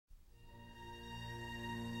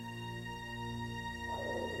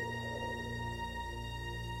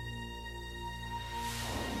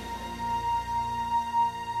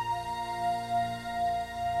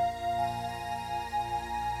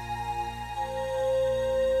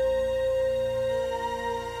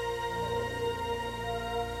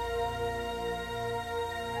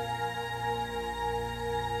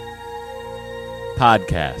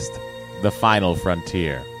podcast, The Final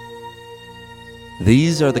Frontier.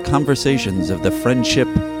 These are the conversations of the friendship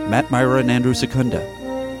Matt Myra and Andrew Secunda.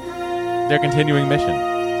 Their continuing mission.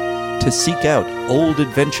 To seek out old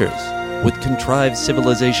adventures with contrived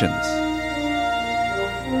civilizations.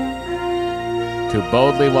 To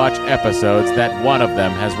boldly watch episodes that one of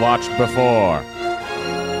them has watched before.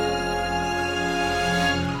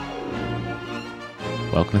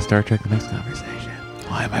 Welcome to Star Trek The Next Conversation.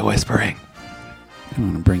 Why am I whispering? I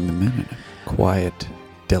want to bring them in a quiet,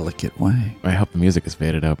 delicate way. I hope the music is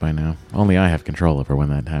faded out by now. Only I have control over when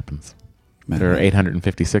that happens. There are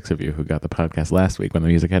 856 of you who got the podcast last week when the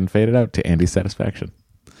music hadn't faded out to Andy's satisfaction.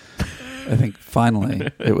 I think finally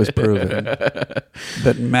it was proven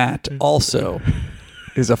that Matt also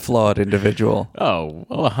is a flawed individual. Oh,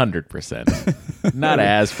 well, 100%. Not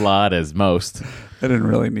as flawed as most. I didn't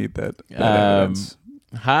really need that evidence.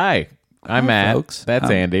 Hi, I'm Matt. Folks.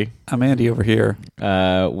 That's Andy. I'm Andy over here.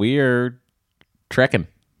 We are trekking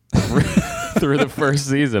through the first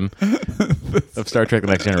season of Star Trek The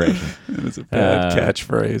Next Generation. It was a bad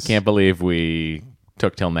catchphrase. Can't believe we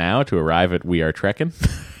took till now to arrive at We Are Trekking.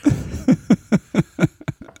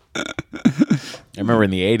 I remember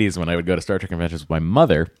in the 80s when I would go to Star Trek conventions with my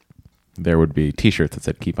mother, there would be T-shirts that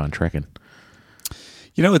said "Keep on Trekking."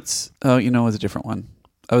 You know, it's a different one.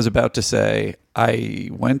 I was about to say I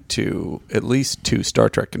went to at least 2 Star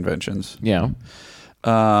Trek conventions. Yeah.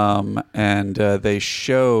 And they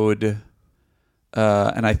showed,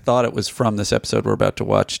 and I thought it was from this episode we're about to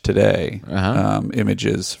watch today,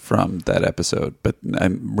 images from that episode. But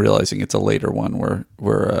I'm realizing it's a later one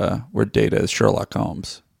where Data is Sherlock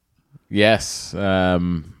Holmes. Yes. I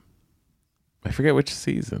forget which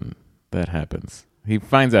season that happens. He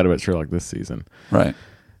finds out about Sherlock this season. Right.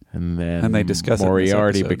 And then they discuss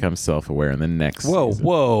Moriarty becomes self-aware in the next season.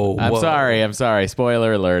 Whoa. I'm sorry.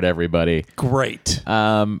 Spoiler alert, everybody. Great.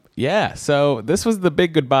 Yeah, so this was the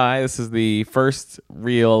big goodbye. This is the first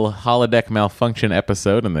real holodeck malfunction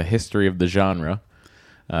episode in the history of the genre.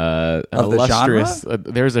 The genre?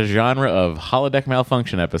 There's a genre of holodeck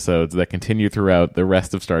malfunction episodes that continue throughout the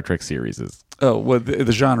rest of Star Trek series. Oh, well,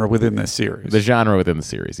 the genre within this series. The genre within the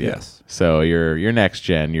series, yes. So your Next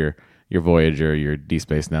Gen, your Voyager, your Deep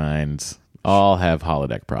Space Nines, all have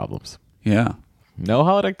holodeck problems. Yeah. No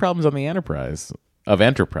holodeck problems on the Enterprise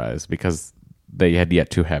because they had yet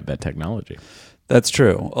to have that technology. That's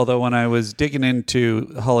true. Although when I was digging into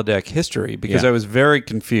holodeck history, because I was very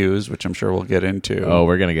confused, which I'm sure we'll get into. Oh,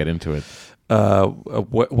 we're going to get into it. How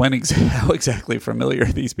exactly familiar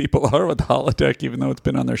these people are with holodeck, even though it's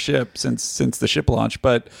been on their ship since the ship launch.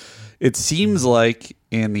 But it seems like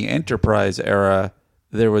in the Enterprise era,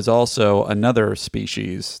 there was also another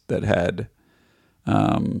species that had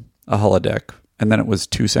a holodeck, and then it was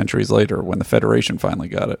 2 centuries later when the Federation finally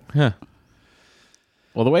got it. Huh.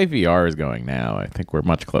 Well, the way VR is going now, I think we're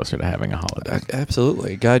much closer to having a holodeck.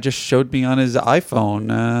 Absolutely. A guy just showed me on his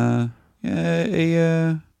iPhone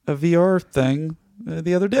a VR thing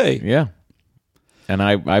the other day. Yeah. And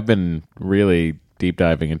I've been really deep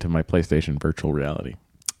diving into my PlayStation virtual reality.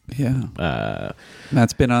 Yeah.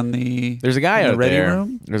 Matt's been on the There's a guy out Ready there.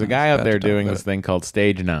 Room? There's a guy out there doing this thing called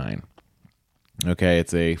Stage 9. Okay,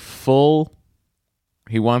 it's a full...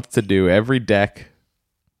 He wants to do every deck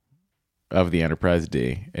of the Enterprise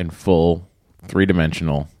D in full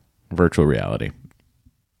 3-dimensional virtual reality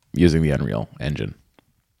using the Unreal Engine.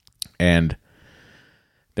 And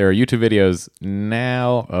there are YouTube videos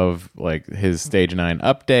now of like his Stage 9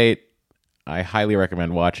 update. I highly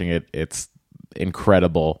recommend watching it. It's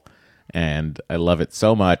incredible, and I love it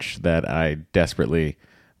so much that I desperately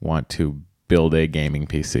want to build a gaming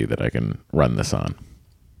PC that I can run this on.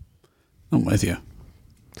 I'm with you.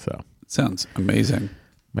 So sounds amazing.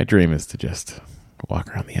 My dream is to just walk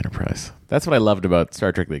around the Enterprise. That's what I loved about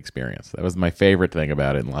Star Trek The Experience. That was my favorite thing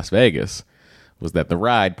about it in Las Vegas, was that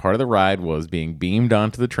part of the ride was being beamed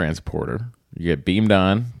onto the transporter. You get beamed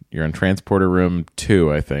on. You're in transporter room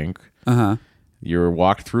 2, I think. Uh-huh. You're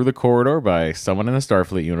walked through the corridor by someone in a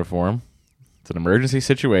Starfleet uniform. It's an emergency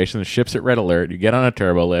situation. The ship's at red alert. You get on a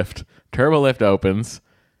turbo lift. Turbo lift opens.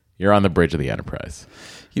 You're on the bridge of the Enterprise.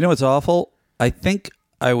 You know what's awful? I think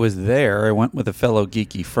I was there. I went with a fellow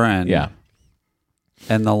geeky friend. Yeah.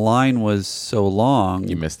 And the line was so long.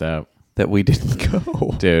 You missed out. That we didn't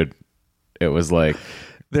go. Dude, it was like...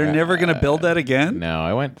 They're never going to build that again? No,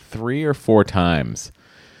 I went 3 or 4 times.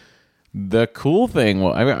 The cool thing,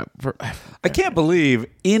 I can't believe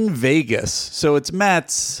in Vegas. So it's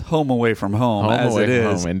Matt's home away from home, as it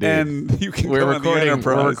is, and you can we're go recording. On the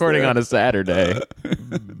we're recording there. On a Saturday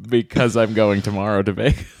because I'm going tomorrow to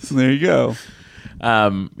Vegas. There you go.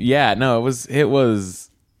 Yeah, no, it was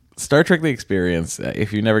Star Trek: The Experience.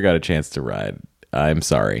 If you never got a chance to ride, I'm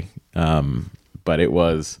sorry, but it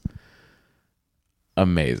was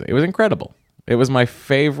amazing. It was incredible. It was my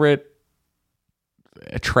favorite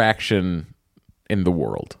attraction in the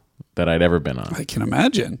world that I'd ever been on. I can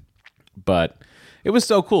imagine. But it was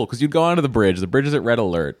so cool because you'd go onto the bridge. The bridge is at red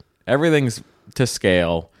alert. Everything's to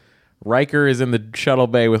scale. Riker is in the shuttle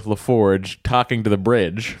bay with LaForge talking to the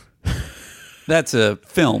bridge. That's a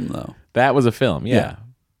film, though. That was a film, yeah.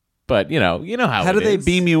 But you know how do they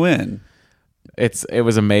beam you in? It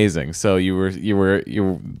was amazing. So you were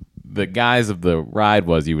the guise of the ride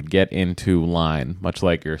was you would get into line, much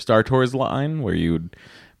like your Star Tours line, where you'd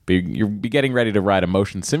be getting ready to ride a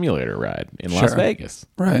motion simulator ride in Las Vegas.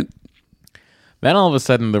 Right. Then all of a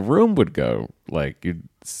sudden the room would go, like you'd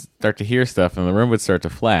start to hear stuff and the room would start to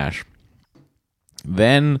flash.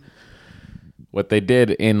 Then what they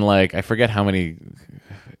did in like, I forget how many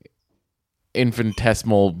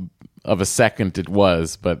infinitesimal of a second it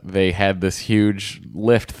was, but they had this huge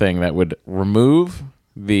lift thing that would remove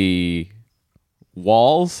the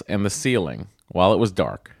walls and the ceiling while it was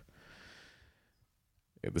dark.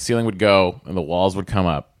 The ceiling would go and the walls would come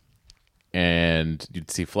up and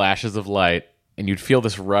you'd see flashes of light and you'd feel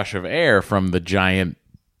this rush of air from the giant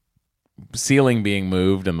ceiling being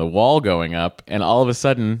moved and the wall going up, and all of a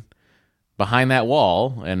sudden behind that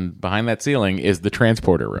wall and behind that ceiling is the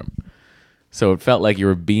transporter room. So it felt like you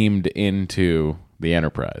were beamed into the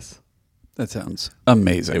Enterprise. That sounds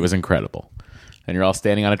amazing. It was incredible. And you're all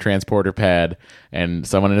standing on a transporter pad, and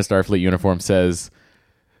someone in a Starfleet uniform says,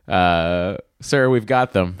 "Sir, we've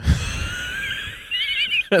got them."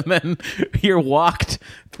 And then you're walked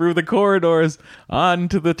through the corridors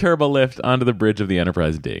onto the turbo lift onto the bridge of the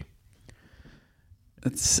Enterprise D.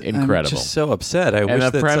 It's incredible. I'm just so upset. I wish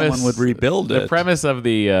that someone would rebuild it. The premise of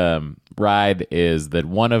the ride is that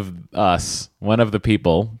one of the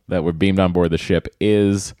people that were beamed on board the ship,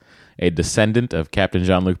 is a descendant of Captain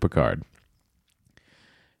Jean-Luc Picard.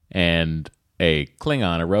 And a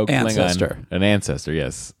Klingon, a rogue ancestor. Klingon. An ancestor,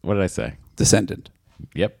 yes. What did I say? Descendant.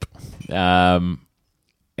 Yep.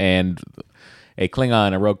 And a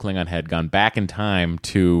rogue Klingon had gone back in time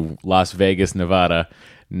to Las Vegas, Nevada,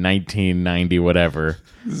 1990 whatever.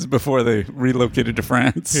 This is before they relocated to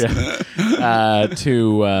France. Yeah.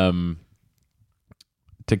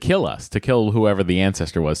 To kill us, to kill whoever the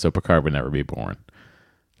ancestor was, so Picard would never be born.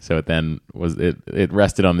 So it then was it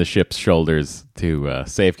rested on the ship's shoulders to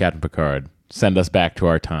save Captain Picard, send us back to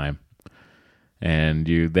our time. And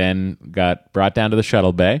you then got brought down to the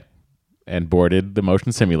shuttle bay and boarded the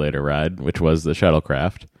motion simulator ride, which was the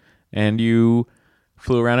shuttlecraft. And you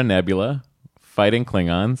flew around a nebula, fighting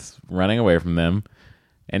Klingons, running away from them,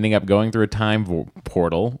 ending up going through a time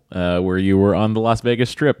portal where you were on the Las Vegas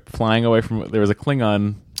Strip, flying away from... There was a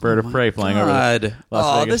Klingon bird of prey flying over the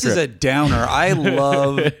Las Vegas Strip. This is a downer. I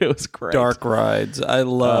love it was great. Dark rides. I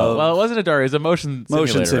love... well, it wasn't a dark. It was a motion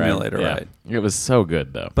simulator ride. Yeah. It was so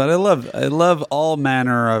good, though. But I love all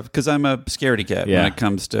manner of... Because I'm a scaredy cat when it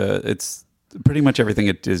comes to... It's pretty much everything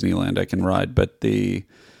at Disneyland I can ride, but the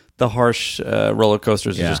harsh roller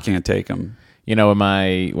coasters, I just can't take them. You know,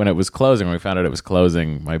 when it was closing, when we found out it was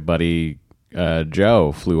closing, my buddy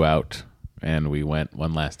Joe flew out, and we went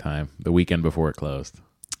one last time the weekend before it closed.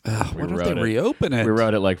 Why don't they reopen it? We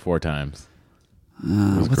rode it like 4 times.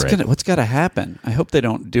 What's got to happen? I hope they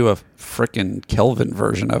don't do a frickin' Kelvin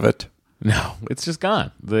version of it. No, it's just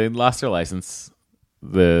gone. They lost their license.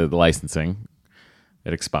 The licensing.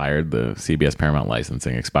 It expired. The CBS Paramount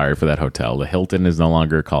licensing expired for that hotel. The Hilton is no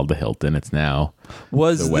longer called the Hilton. It's now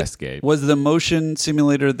the Westgate. Was the motion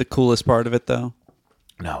simulator the coolest part of it, though?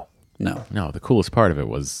 No. No. The coolest part of it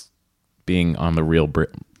was being on the real bridge,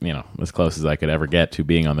 as close as I could ever get to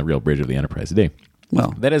being on the real bridge of the Enterprise D.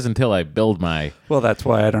 Well, that is until I build my... Well, that's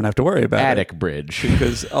why I don't have to worry about attic bridge.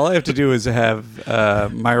 Because all I have to do is have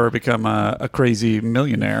Myra become a crazy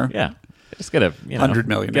millionaire. Yeah. Just get a 100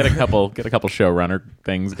 million. Get a couple showrunner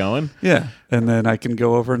things going. Yeah, and then I can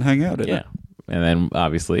go over and hang out. And then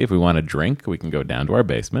obviously, if we want a drink, we can go down to our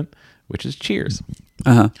basement, which is Cheers.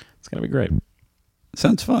 It's gonna be great.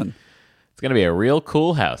 Sounds fun. It's gonna be a real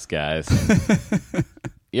cool house, guys.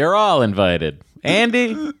 You're all invited.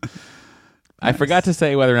 Andy, I forgot to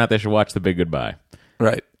say whether or not they should watch The Big Goodbye.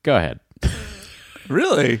 Right. Go ahead.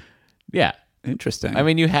 Really? Yeah. Interesting. I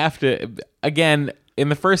mean, you have to. Again, in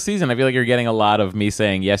the first season, I feel like you're getting a lot of me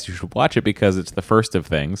saying, yes, you should watch it because it's the first of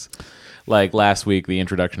things. Like last week, the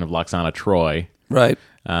introduction of Loxana Troy. Right.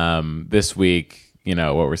 This week,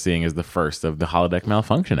 what we're seeing is the first of the Holodeck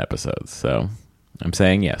Malfunction episodes. So I'm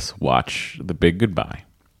saying, yes, watch The Big Goodbye.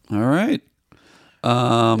 All right.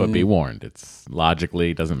 But be warned, it's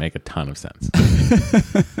logically doesn't make a ton of sense.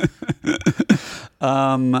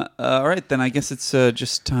 All right, then I guess it's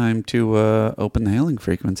just time to open the hailing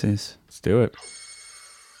frequencies. Let's do it.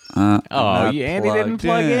 Andy didn't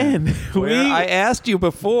plug in. I asked you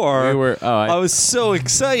before. I was so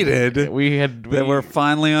excited. that we're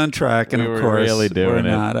finally on track, and we of were course really doing we're it.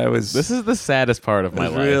 not. This is the saddest part of my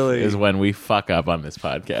life. really is when we fuck up on this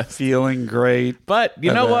podcast. feeling great. But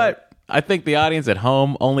you know what? I think the audience at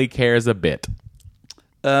home only cares a bit.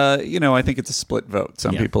 I think it's a split vote.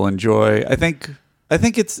 Some people enjoy. I think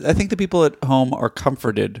the people at home are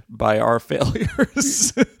comforted by our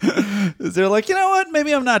failures. They're like, you know what?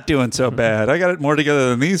 Maybe I'm not doing so bad. I got it more together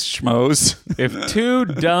than these schmoes. If two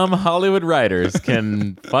dumb Hollywood writers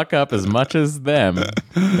can fuck up as much as them,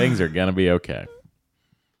 things are gonna be okay.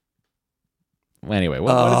 Anyway,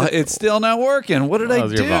 what is it? It's still not working. What did I do?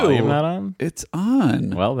 Is your volume not on? It's on.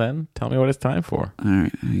 Well, then, tell me what it's time for. All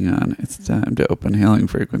right, hang on. It's time to open hailing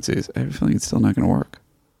frequencies. I have a feeling it's still not going to work.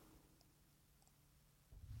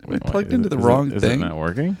 I plugged into the wrong thing. Is it not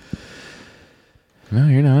working? No,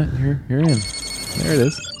 you're not. You're in. There it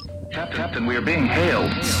is. Captain, we are being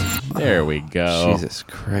hailed. There we go. Jesus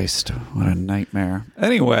Christ, what a nightmare.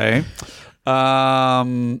 Anyway, all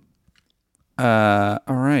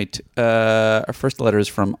right. Our first letter is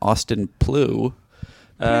from Austin Plew.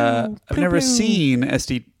 I've never seen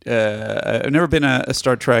I've never been a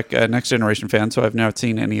Star Trek Next Generation fan, so I've never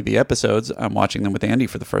seen any of the episodes. I'm watching them with Andy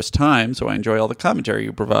for the first time, so I enjoy all the commentary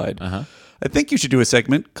you provide. I think you should do a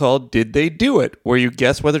segment called Did They Do It?, where you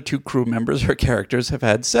guess whether two crew members or characters have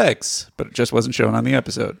had sex, but it just wasn't shown on the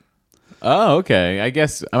episode. Oh, okay. I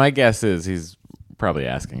guess my guess is he's probably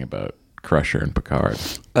asking about Crusher and Picard.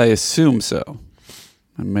 I assume so.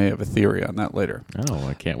 I may have a theory on that later. Oh,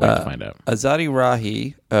 I can't wait to find out. Azadi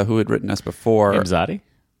Rahi, who had written us before. Imzadi?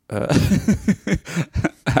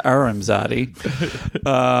 Aramzadi,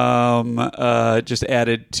 just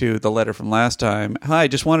added to the letter from last time. Hi,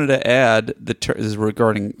 just wanted to add, this is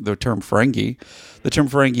regarding the term Ferengi. The term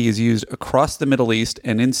Ferengi is used across the Middle East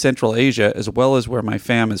and in Central Asia, as well as where my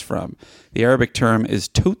fam is from. The Arabic term is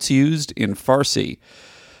totes used in Farsi,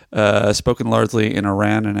 spoken largely in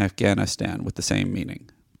Iran and Afghanistan with the same meaning.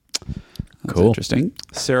 That's cool. Interesting.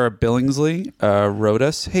 Sarah Billingsley wrote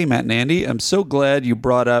us, Hey, Matt and Andy, I'm so glad you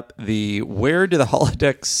brought up the where do the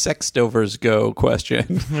holodeck sextovers go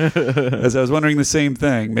question, as I was wondering the same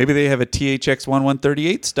thing. Maybe they have a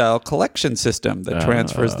THX-1138 style collection system that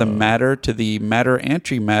transfers the matter to the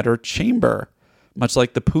matter-antimatter chamber, much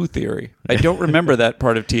like the poo theory. I don't remember that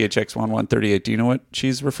part of THX-1138. Do you know what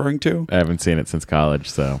she's referring to? I haven't seen it since college,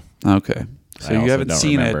 so... Okay. So you haven't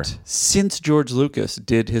seen remember. it since George Lucas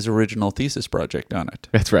did his original thesis project on it.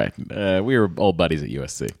 That's right. We were old buddies at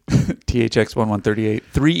USC. THX-1138,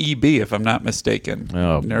 3EB, if I'm not mistaken.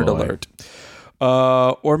 Oh, Nerd boy. alert.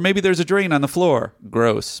 Or maybe there's a drain on the floor.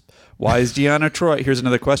 Gross. Why is Deanna Troi... Here's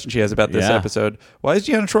another question she has about this episode. Why is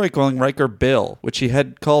Deanna Troi calling Riker Bill, which she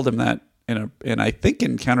had called him that in I think,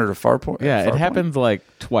 Encounter to Farpoint? Yeah, it Farpoint? happened like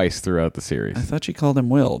twice throughout the series. I thought she called him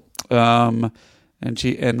Will. And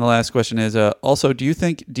the last question is, also, do you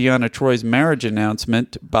think Deanna Troi's marriage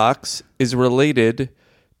announcement box is related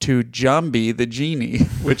to Jambi the genie,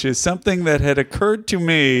 which is something that had occurred to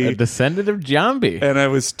me? A descendant of Jambi. And I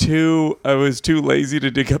was too lazy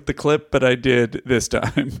to dig up the clip, but I did this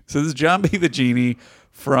time. So this is Jambi the genie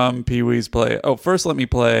from Pee-wee's Play. Oh, first let me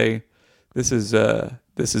play. This is the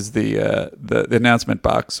announcement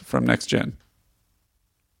box from Next Gen.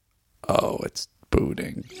 Oh, it's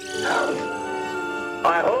booting.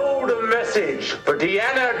 I hold a message for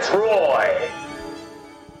Deanna Troi.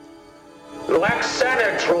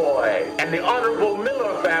 Laxana Troi and the Honorable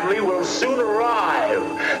Miller family will soon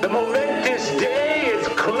arrive. The momentous day is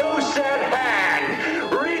close at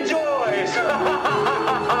hand. Rejoice!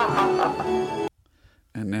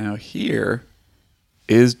 And now here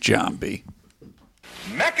is Jambi.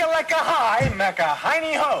 Mecca lecca hi, Mecca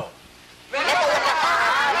hiney ho.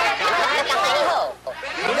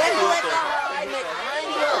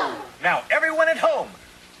 Now, everyone at home,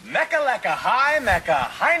 Mecca lecca hi, Mecca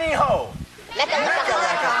hiney ho. Mecca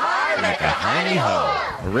Hiney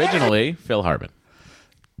Ho. Originally, Phil Hartman.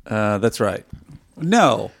 That's right.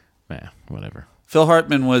 No, Whatever. Phil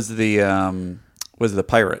Hartman was the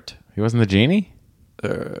pirate. He wasn't the genie?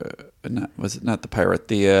 Was it not the pirate?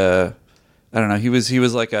 The I don't know. He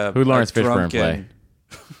was like a Who'd Lawrence a Fishburne drunken-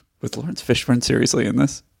 Was Lawrence Fishburne seriously in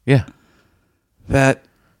this? Yeah. That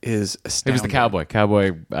is He astounding. was the cowboy.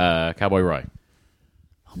 Cowboy Roy.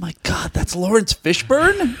 Oh my God, that's Lawrence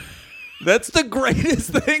Fishburne? That's the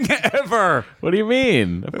greatest thing ever. What do you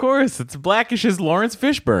mean? Of course, it's Blackish as Lawrence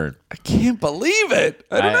Fishburne. I can't believe it.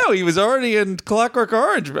 I don't know. He was already in Clockwork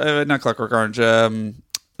Orange. Not Clockwork Orange.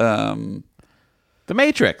 The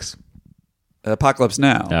Matrix. Apocalypse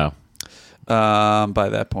Now. No. By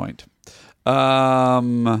that point.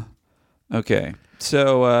 Okay.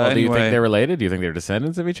 So Well, do you anyway, think they're related? Do you think they're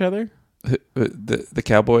descendants of each other? the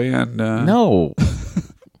cowboy and No.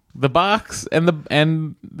 The box and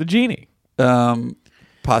the genie.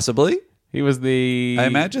 Possibly. He was the. I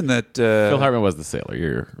imagine that Phil Hartman was the sailor.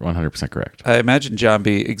 You're 100% correct. I imagine John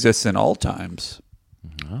B exists in all times.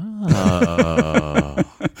 Oh.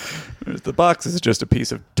 The box is just a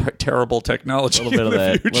piece of terrible technology. A little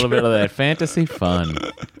bit of that fantasy fun.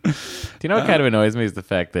 Do you know what kind of annoys me is the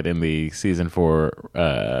fact that in the season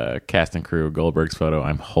 4 cast and crew Goldberg's photo,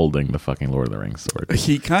 I'm holding the fucking Lord of the Rings sword.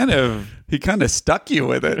 He kind of stuck you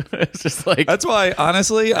with it. It's just like That's why,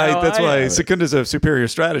 honestly, I have it. Secunda's a superior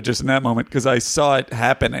strategist in that moment because I saw it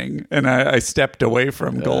happening and I stepped away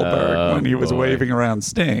from Goldberg when he was boy. waving around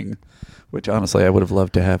Sting, which honestly I would have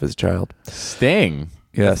loved to have as a child. Sting.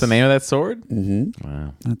 Yes. That's the name of that sword? Mm-hmm.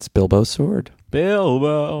 Wow. That's Bilbo's sword.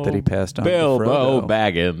 Bilbo. That he passed on to Bilbo Frodo.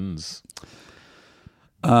 Baggins.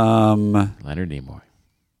 Leonard Nimoy.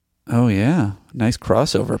 Oh yeah, nice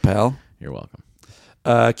crossover, pal. You're welcome.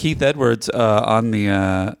 Keith Edwards on the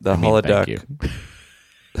holodeck. Thank you.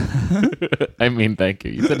 I mean, thank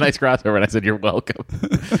you. You said nice crossover, and I said you're welcome.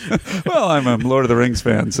 Well, I'm a Lord of the Rings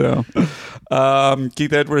fan, so.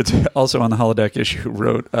 Keith Edwards, also on the holodeck issue,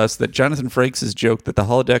 wrote us that Jonathan Frakes' joke that the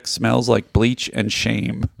holodeck smells like bleach and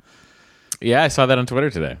shame. Yeah, I saw that on Twitter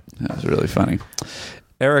today. That was really funny.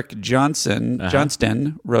 Eric Johnston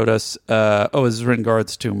wrote us, this is in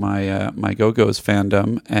regards to my Go-Go's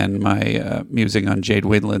fandom and my musing on Jade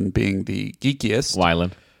Windland being the geekiest.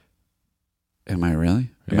 Wyland. Am I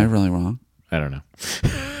really? Am Yeah. I really wrong? I don't know.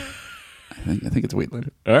 I think it's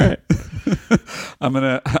Wheatland. All right.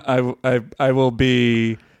 I will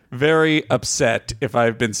be very upset if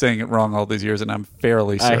I've been saying it wrong all these years, and I'm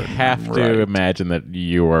fairly I certain. have I'm to right. imagine that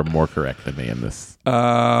you are more correct than me in this.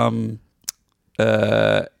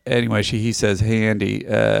 Anyway, he says, "Hey Andy,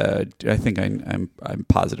 I think I'm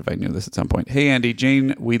positive I knew this at some point. Hey Andy,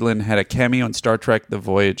 Jane Wheatland had a cameo in Star Trek: The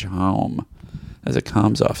Voyage Home as a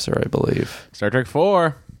comms officer, I believe. Star Trek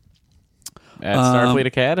 4 at Starfleet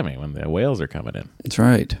Academy when the whales are coming in. That's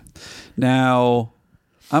right. Now,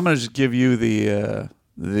 I'm going to just give you the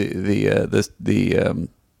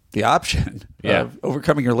option of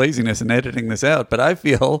overcoming your laziness and editing this out. But I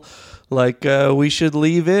feel like we should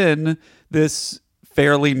leave in this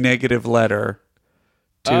fairly negative letter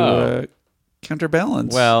to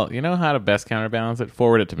counterbalance. Well, you know how to best counterbalance it?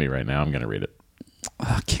 Forward it to me right now. I'm going to read it.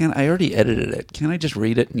 I already edited it. Can't I just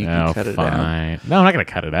read it and you can cut it out? No, I'm not going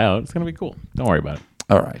to cut it out. It's going to be cool. Don't worry about it.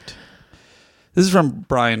 All right. This is from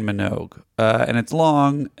Brian Minogue, and it's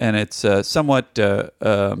long and it's somewhat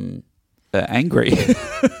angry.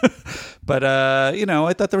 But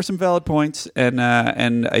I thought there were some valid points,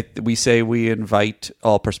 and we say we invite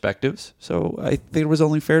all perspectives, so I think it was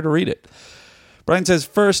only fair to read it. Brian says,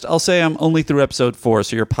 first, I'll say I'm only through episode 4,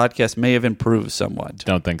 so your podcast may have improved somewhat.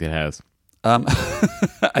 Don't think it has.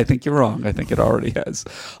 I think you're wrong. I think it already has.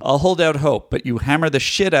 I'll hold out hope, but you hammer the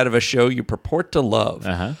shit out of a show you purport to love.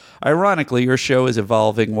 Uh-huh. Ironically, your show is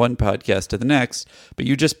evolving one podcast to the next, but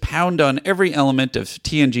you just pound on every element of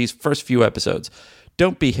TNG's first few episodes.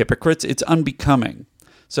 Don't be hypocrites. It's unbecoming.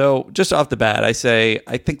 So just off the bat, I say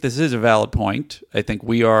I think this is a valid point. I think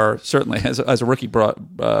we are certainly, as a rookie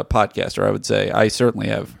podcaster, I would say I certainly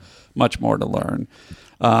have much more to learn.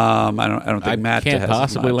 I don't think Matt can't has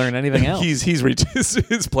possibly as much. learn anything else. He's reached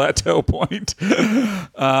his plateau point.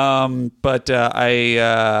 But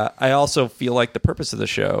I also feel like the purpose of the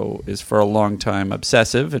show is for a long time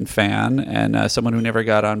obsessive and fan and someone who never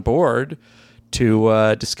got on board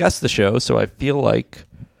to discuss the show. So I feel like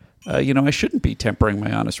I shouldn't be tempering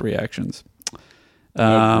my honest reactions.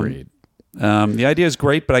 Agreed. The idea is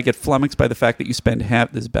great, but I get flummoxed by the fact that you spend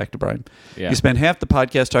half. This is back to Brian. Yeah. You spend half the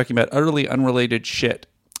podcast talking about utterly unrelated shit.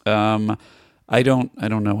 I don't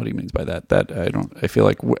know what he means by that. I feel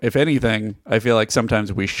like if anything, I feel like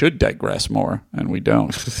sometimes we should digress more, and we don't,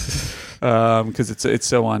 because it's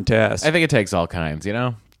so on task. I think it takes all kinds,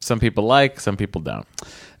 Some people like, some people don't.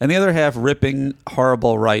 And the other half, ripping,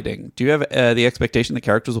 horrible writing. Do you have the expectation the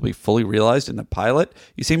characters will be fully realized in the pilot?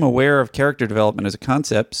 You seem aware of character development as a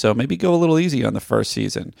concept, so maybe go a little easy on the first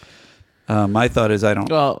season. My thought is I don't...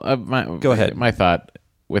 Well, Go ahead. My thought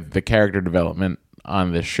with the character development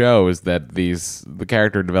on this show is that the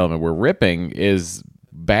character development we're ripping is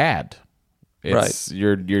bad.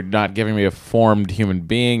 You're not giving me a formed human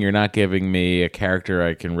being. You're not giving me a character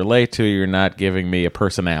I can relate to. You're not giving me a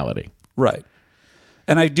personality. Right.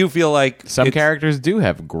 And I do feel like some characters do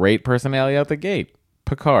have great personality out the gate.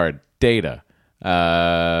 Picard, Data,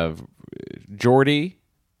 Geordi,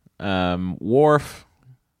 Worf.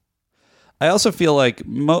 I also feel like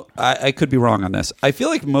I could be wrong on this. I feel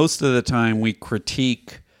like most of the time we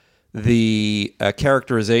critique the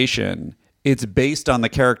characterization. It's based on the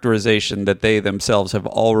characterization that they themselves have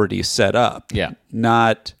already set up. Yeah.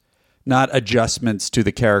 Not adjustments to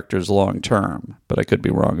the characters long term. But I could be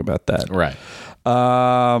wrong about that. Right.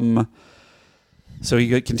 So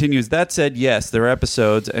he continues. That said, yes, there are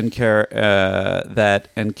episodes and characters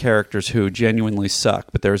who genuinely suck,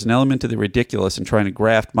 but there is an element to the ridiculous in trying to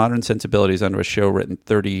graft modern sensibilities onto a show written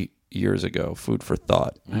 30 years ago. Food for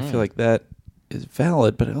thought. I feel like that is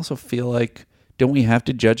valid, but I also feel like, don't we have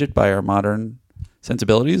to judge it by our modern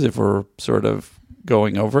sensibilities if we're sort of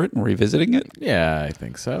going over it and revisiting it? Yeah, I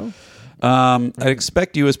think so. I'd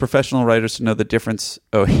expect you as professional writers to know the difference.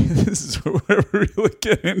 Oh, this is where we really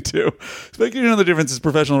get into. Expect you to know the difference as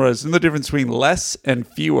professional writers and the difference between less and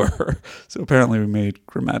fewer. So apparently we made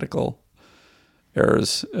grammatical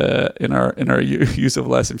errors in our use of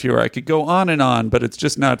less and fewer. I could go on, but it's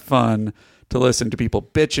just not fun to listen to people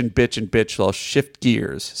bitch and bitch and bitch. So I'll shift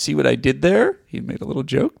gears. See what I did there? He made a little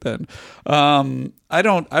joke then.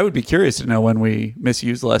 I would be curious to know when we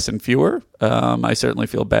misuse less and fewer. I certainly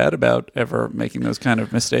feel bad about ever making those kind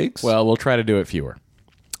of mistakes. Well, we'll try to do it fewer.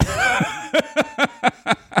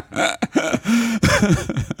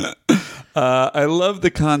 I love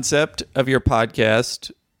the concept of your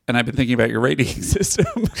podcast, and I've been thinking about your rating system.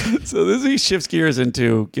 So he shifts gears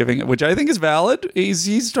into giving, which I think is valid.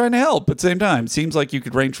 He's trying to help at the same time. Seems like you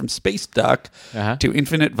could range from space duck to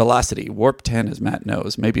infinite velocity. Warp 10, as Matt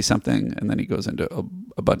knows, maybe something, and then he goes into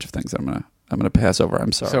a bunch of things. I'm gonna pass over.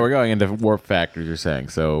 I'm sorry. So we're going into warp factors. You're saying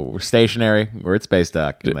so we're stationary. We're at space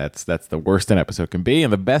duck, and that's the worst an episode can be,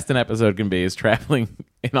 and the best an episode can be is traveling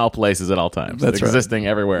in all places at all times. That's existing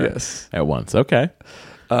everywhere at once. Okay.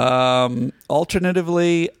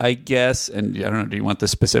 Alternatively, I guess, and I don't know, do you want the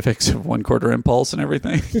specifics of One Quarter Impulse and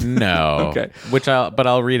everything? No. Okay.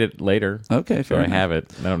 I'll read it later. Okay, fair enough. I have it.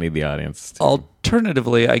 I don't need the audience.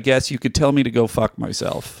 Alternatively, I guess you could tell me to go fuck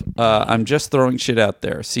myself. I'm just throwing shit out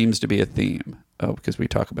there. Seems to be a theme. Oh, because we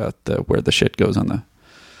talk about where the shit goes on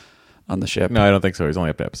the ship. No, I don't think so. He's only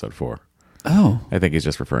up to episode 4. Oh. I think he's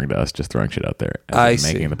just referring to us just throwing shit out there and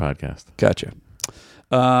making the podcast. Gotcha.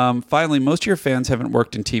 Finally, most of your fans haven't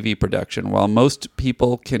worked in TV production. While most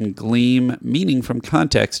people can glean meaning from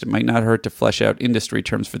context, it might not hurt to flesh out industry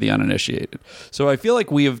terms for the uninitiated. So I feel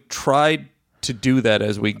like we have tried to do that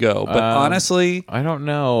as we go. But honestly, I don't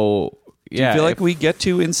know. Do you feel like we get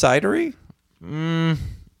too insidery? I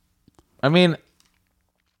mean,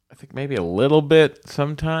 I think maybe a little bit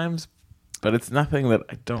sometimes, but it's nothing that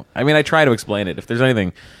I don't. I mean, I try to explain it. If there's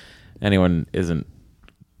anything anyone isn't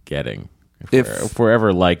getting. If we're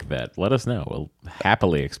ever like that, let us know. We'll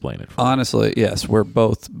happily explain it for honestly, yes, we're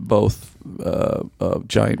both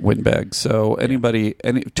giant windbags. So anybody,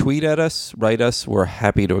 tweet at us, write us. We're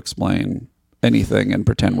happy to explain anything and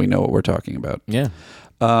pretend we know what we're talking about. Yeah.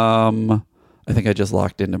 I think I just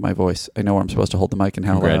locked into my voice. I know where I'm supposed to hold the mic and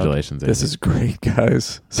how loud. Congratulations. This is great,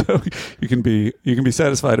 guys. So you can be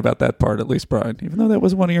satisfied about that part, at least, Brian, even though that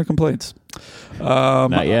was one of your complaints.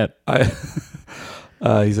 Not yet.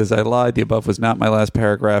 He says, I lied. The above was not my last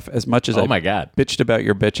paragraph. As much as my God. bitched about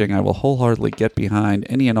your bitching, I will wholeheartedly get behind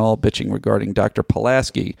any and all bitching regarding Dr.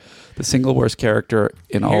 Pulaski, the single worst character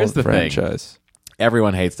in all of the franchise.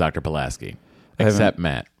 Everyone hates Dr. Pulaski, except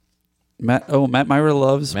Matt. Matt Myra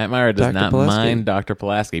loves Matt Myra does Dr. not Pulaski. mind Dr.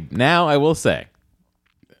 Pulaski. Now, I will say,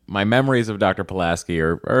 my memories of Dr. Pulaski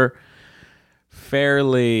are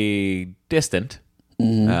fairly distant.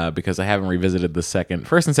 Because I haven't revisited the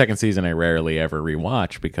first and second season. I rarely ever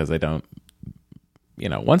rewatch because I don't,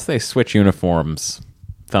 once they switch uniforms,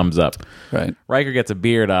 thumbs up. Right. Riker gets a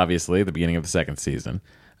beard, obviously, at the beginning of the second season.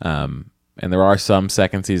 And there are some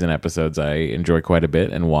second season episodes I enjoy quite a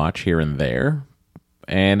bit and watch here and there.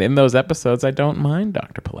 And in those episodes, I don't mind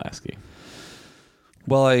Dr. Pulaski.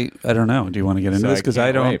 Well, I don't know. Do you want to get into this? Because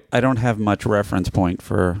I don't have much reference point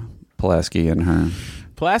for Pulaski and her.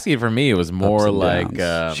 Pulaski for me was more like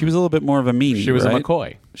she was a little bit more of a meanie. She was right? a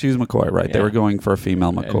McCoy. She was McCoy, right? Yeah. They were going for a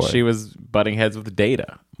female McCoy. And she was butting heads with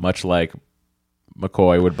Data, much like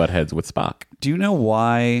McCoy would butt heads with Spock. Do you know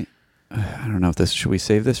why? I don't know if should we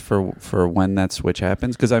save this for when that switch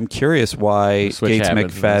happens? Because I'm curious why Gates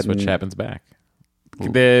McFadden. Switch happens back.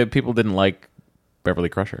 The people didn't like Beverly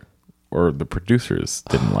Crusher, or the producers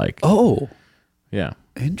didn't like. Oh, yeah.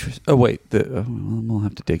 Interesting. Oh, wait. We'll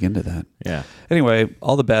have to dig into that. Yeah. Anyway,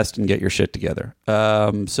 all the best and get your shit together.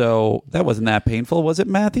 So that wasn't that painful, was it,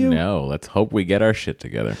 Matthew? No, let's hope we get our shit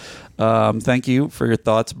together. Thank you for your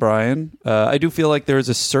thoughts, Brian. I do feel like there is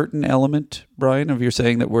a certain element, Brian, of your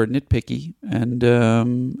saying that we're nitpicky, and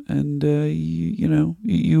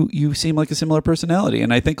you seem like a similar personality,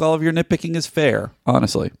 and I think all of your nitpicking is fair,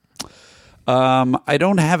 honestly. I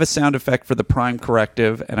don't have a sound effect for the prime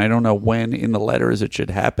corrective, and I don't know when in the letters it should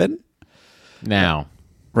happen. Now,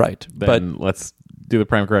 Right, then let's do the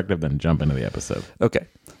prime corrective, then jump into the episode. Okay.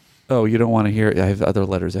 Oh, you don't want to hear? I have other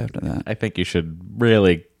letters after that. I think you should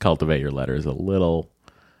really cultivate your letters a little.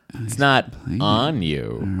 It's not on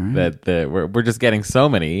you that we're just getting so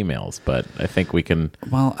many emails, but I think we can.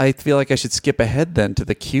 Well, I feel like I should skip ahead then to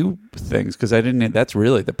the Q things because I didn't. That's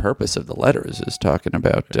really the purpose of the letters is talking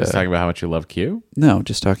about. Just talking about how much you love Q. No,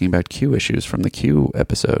 just talking about Q issues from the Q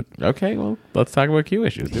episode. Okay, well, let's talk about Q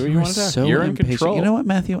issues. Do what you want to talk. So You're in impatient. control. You know what,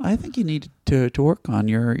 Matthew? I think you need to work on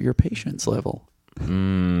your patience level.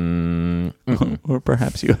 Or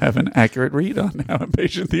perhaps you have an accurate read on how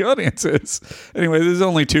impatient the audience is. Anyway, there's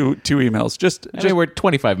only two emails. Just we're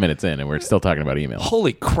 25 minutes in and we're still talking about emails.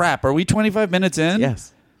 Holy crap! Are we 25 minutes in?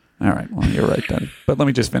 Yes. All right. Well, you're right then. But let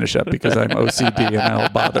me just finish up because I'm OCD and that'll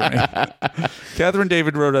bother me. Catherine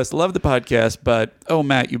David wrote us, love the podcast, but, oh,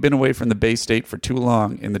 Matt, you've been away from the Bay State for too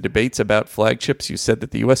long. In the debates about flagships, you said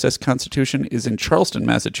that the USS Constitution is in Charleston,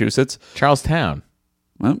 Massachusetts. Charlestown.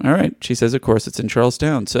 Well, all right. She says, of course, it's in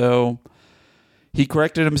Charlestown. So he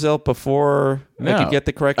corrected himself before I could get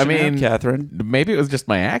the correction out, Catherine. Maybe it was just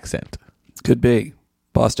my accent. Could be.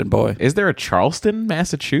 Boston boy. Is there a Charleston,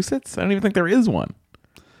 Massachusetts? I don't even think there is one.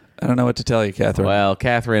 I don't know what to tell you, Catherine. Well,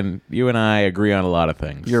 Catherine, you and I agree on a lot of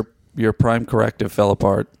things. Your prime corrective fell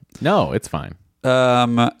apart. No, it's fine.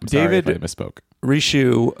 Sorry David if I misspoke.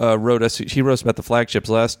 Rishu wrote us. He wrote us about the flagships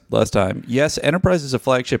last time. Yes, Enterprise is a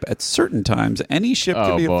flagship at certain times. Any ship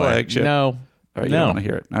can be a flagship. No, All right, you don't want to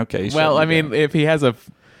hear it. Okay. Well, I mean, if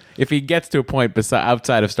he gets to a point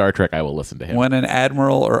outside of Star Trek, I will listen to him. When an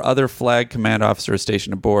admiral or other flag command officer is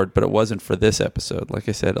stationed aboard, but it wasn't for this episode. Like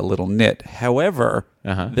I said, a little nit. However,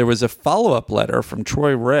 there was a follow-up letter from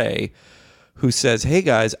Troy Ray who says, hey,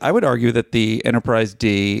 guys, I would argue that the Enterprise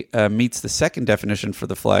D meets the second definition for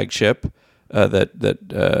the flagship that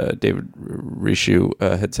David Rishu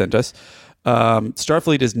had sent us.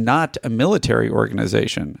 Starfleet is not a military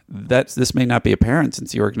organization. This may not be apparent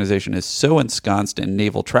since the organization is so ensconced in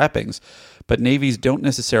naval trappings, but navies don't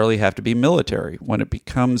necessarily have to be military. When it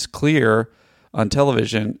becomes clear on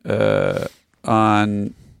television,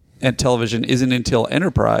 and television isn't until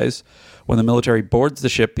Enterprise, when the military boards the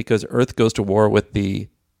ship because Earth goes to war with the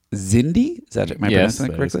Xindi? Am I pronouncing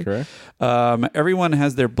that correctly? Yes, correct. Everyone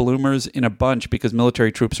has their bloomers in a bunch because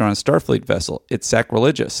military troops are on a Starfleet vessel. It's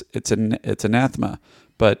sacrilegious. It's anathema.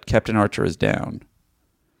 But Captain Archer is down.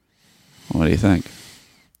 What do you think?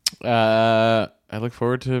 I look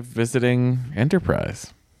forward to visiting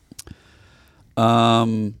Enterprise.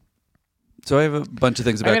 So I have a bunch of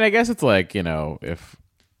things about. I mean, I guess it's like, if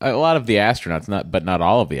a lot of the astronauts, but not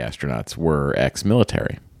all of the astronauts, were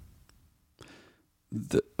ex-military.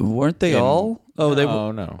 Weren't they all? Oh,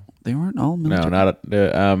 no. They weren't all military. No,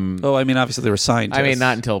 not. I mean, obviously they were scientists. I mean,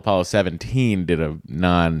 not until Apollo 17 did a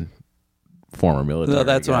non-former military. No,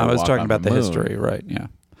 that's when I was talking about the moon. History, right? Yeah.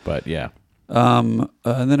 But yeah. And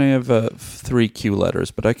then I have 3 Q letters,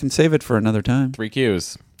 but I can save it for another time. 3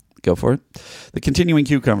 Qs. Go for it. The continuing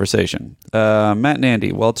Q conversation. Matt and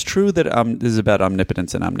Andy. Well, it's true that this is about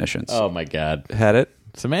omnipotence and omniscience. Oh my God. Had it?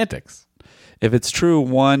 Semantics. If it's true,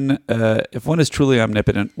 if one is truly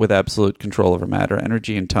omnipotent with absolute control over matter,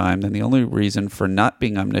 energy, and time, then the only reason for not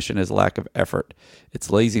being omniscient is lack of effort.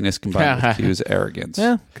 It's laziness combined with Q's arrogance.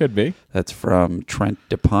 Yeah, could be. That's from Trent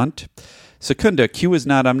DuPont. Secunda, Q is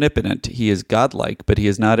not omnipotent. He is godlike, but he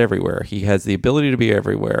is not everywhere. He has the ability to be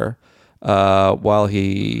everywhere, while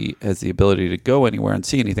he has the ability to go anywhere and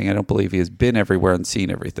see anything. I don't believe he has been everywhere and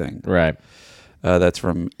seen everything. Right. That's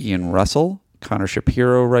from Ian Russell. Connor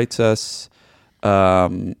Shapiro writes us,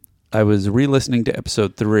 I was re-listening to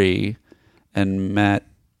episode 3, and Matt.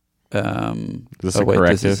 Is this a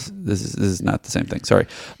corrective? This is not the same thing. Sorry,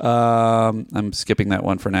 I'm skipping that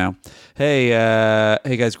one for now. Hey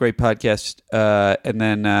guys, great podcast. And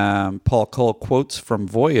then Paul Cole quotes from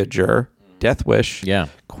Voyager, Death Wish. Yeah,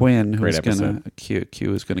 Quinn, who's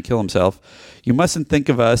Q is gonna kill himself. You mustn't think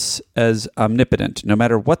of us as omnipotent, no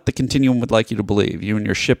matter what the Continuum would like you to believe. You and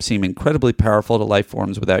your ship seem incredibly powerful to life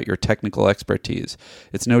forms without your technical expertise.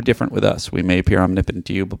 It's no different with us. We may appear omnipotent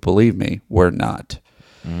to you, but believe me, we're not.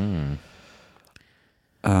 Cool.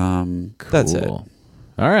 That's it. All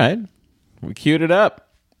right. We queued it up.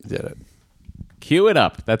 Did it. Cue it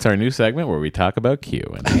up. That's our new segment where we talk about Q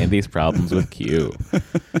and Andy's problems with Q.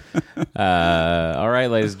 All right,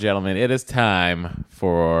 ladies and gentlemen, it is time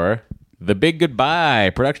for The Big Goodbye.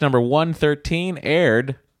 Production number 113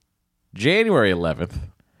 aired January 11th,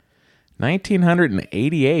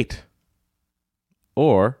 1988.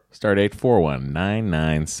 Or stardate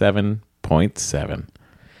 41997.7.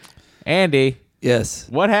 Andy. Yes.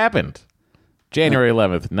 What happened? January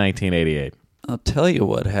 11th, 1988. I'll tell you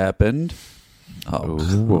what happened. Oh,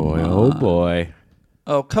 boy. Oh, boy.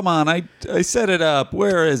 Oh, come on. I set it up.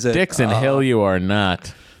 Where is it? Dixon Hill, you are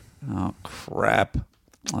not. Oh, crap.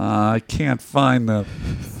 I can't find the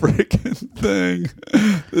freaking thing.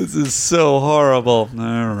 This is so horrible.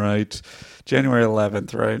 All right. January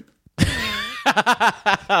 11th, right?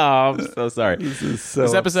 Oh, I'm so sorry. This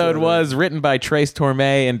episode was written by Trace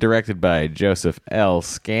Torme and directed by Joseph L.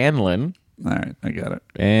 Scanlon. All right, I got it.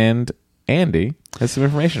 And Andy has some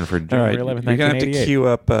information for January 11th, You're going to have to 1988. queue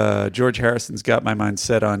up George Harrison's Got My Mind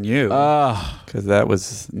Set on You. Because that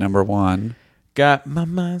was number one. Got my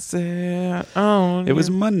mind set on It was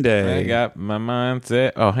you. Monday. I got my mind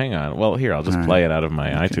set. Oh, hang on. Well, here, I'll just play it out of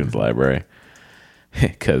my iTunes library.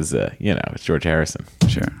 Because, it's George Harrison.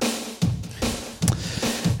 Sure.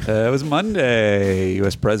 It was Monday.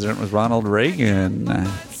 U.S. President was Ronald Reagan.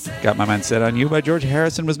 Got My Mind Set on You by George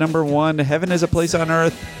Harrison was number one. Heaven is a Place on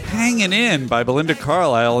Earth, Hanging In by Belinda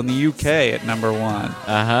Carlisle in the UK at number one.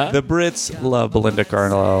 The Brits love Belinda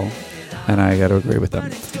Carlisle, and I got to agree with them.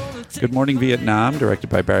 Good Morning Vietnam, directed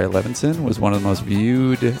by Barry Levinson, was one of the most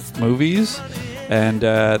viewed movies. And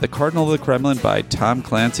The Cardinal of the Kremlin by Tom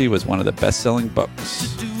Clancy was one of the best-selling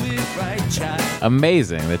books.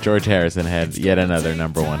 Amazing that George Harrison had yet another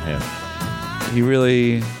number one hit. He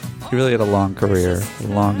really had a long career, a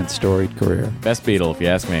long and storied career. Best Beatle, if you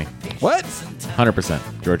ask me. What?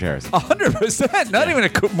 100% George Harrison. 100%? Not even a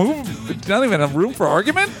move. Not even a room for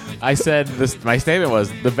argument. I said this. My statement was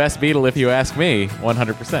the best Beatle, if you ask me.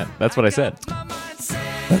 100%. That's what I said.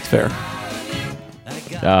 That's fair.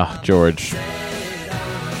 George.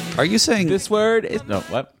 Are you saying This word is no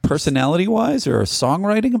what? personality-wise, or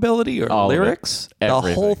songwriting ability, or All of it. lyrics? The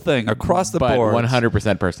Everything. whole thing across the But board.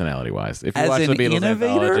 100% personality-wise. If you As watch the an Beatles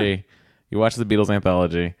innovator? anthology, you watch the Beatles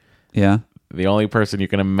anthology. Yeah. The only person you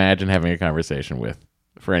can imagine having a conversation with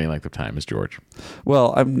for any length of time is George.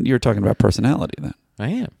 Well, you're talking about personality then. I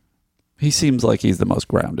am. He seems like he's the most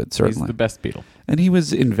grounded, certainly. He's the best Beatle. And he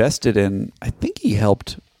was invested in. I think he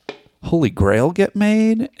helped Holy Grail get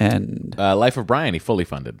made and Life of Brian, he fully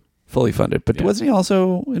funded. fully funded. But wasn't he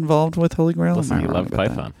also involved with Holy Grail? Listen, Am I he wrong loved about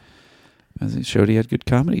Python. that? As he showed he had good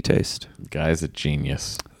comedy taste. Guy's a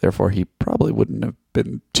genius. Therefore, he probably wouldn't have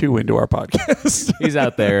been too into our podcast. He's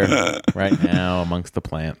out there right now amongst the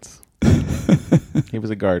plants. He was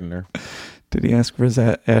a gardener. Did he ask for his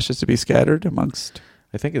ashes to be scattered amongst?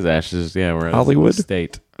 I think his ashes, were at Hollywood? his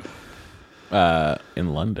estate.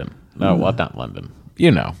 In London. No, well, not London.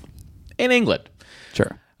 In England.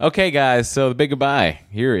 Sure. Okay, guys, so the big goodbye.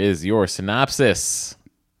 Here is your synopsis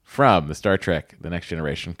from the Star Trek The Next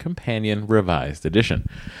Generation Companion Revised Edition.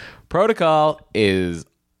 Protocol is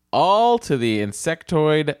all to the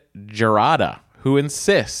insectoid Gerada, who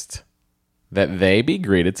insist that they be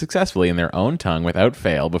greeted successfully in their own tongue without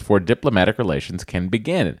fail before diplomatic relations can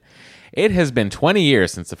begin. It has been 20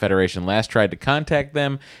 years since the Federation last tried to contact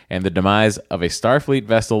them, and the demise of a Starfleet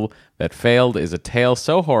vessel that failed is a tale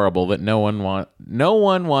so horrible that no one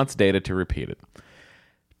wants Data to repeat it.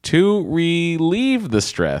 To relieve the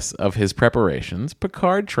stress of his preparations,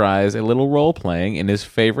 Picard tries a little role-playing in his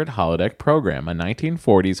favorite holodeck program, a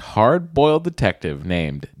 1940s hard-boiled detective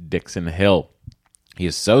named Dixon Hill. He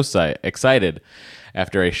is so excited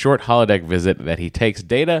after a short holodeck visit that he takes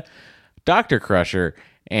Data, Dr. Crusher,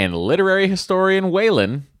 and literary historian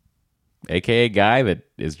Wayland, a.k.a. guy that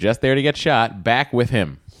is just there to get shot, back with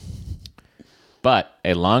him. But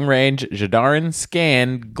a long-range Jadaran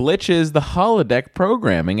scan glitches the holodeck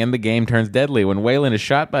programming, and the game turns deadly when Wayland is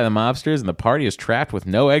shot by the mobsters and the party is trapped with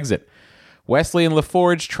no exit. Wesley and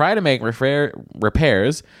LaForge try to make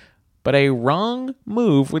repairs, but a wrong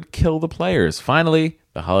move would kill the players. Finally,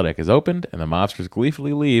 the holodeck is opened, and the mobsters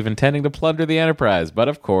gleefully leave, intending to plunder the Enterprise. But,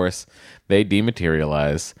 of course, they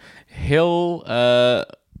dematerialize. Hill,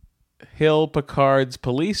 Picard's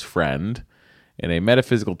police friend, in a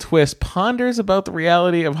metaphysical twist, ponders about the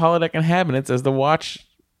reality of holodeck inhabitants as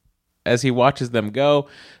he watches them go.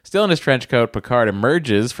 Still in his trench coat, Picard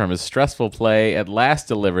emerges from his stressful play, at last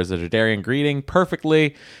delivers a Jadarian greeting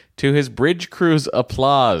perfectly to his bridge crew's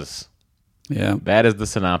applause. Yeah. That is the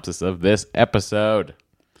synopsis of this episode.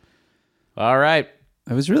 All right.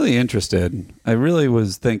 I was really interested. I really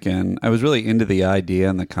was thinking. I was really into the idea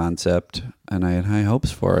and the concept, and I had high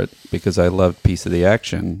hopes for it because I loved Piece of the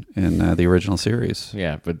Action in the original series.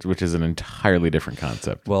 Yeah, but which is an entirely different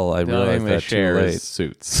concept. Well, I The only realized thing they that too share late. is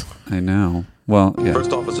suits. I know. Well, yeah.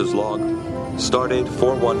 First Officer's Log, Stardate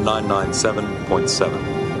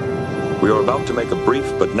 41997.7. We are about to make a brief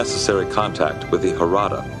but necessary contact with the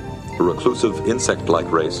Harada, a reclusive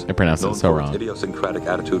insect-like race I pronounced it known so for wrong. its idiosyncratic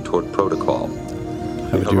attitude toward protocol.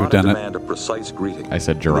 How would The you have Harada done it? demand a precise greeting. I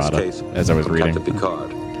said In Gerada this case, as I was from reading. Captain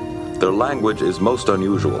Picard. Their language is most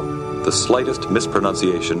unusual. The slightest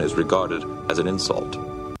mispronunciation is regarded as an insult.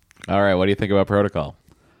 All right, what do you think about Protocol?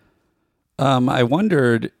 I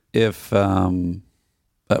wondered if they have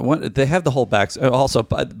the whole back. Also,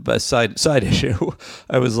 side issue.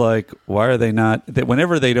 I was like, why are they not?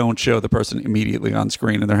 Whenever they don't show the person immediately on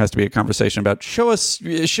screen, and there has to be a conversation about show us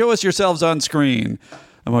yourselves on screen.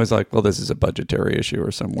 I'm always like, well, this is a budgetary issue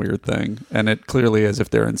or some weird thing, and it clearly is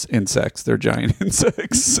if they're insects, they're giant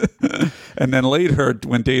insects. And then later,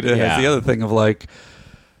 when Data has the other thing of like,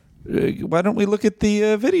 why don't we look at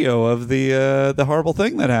the video of the horrible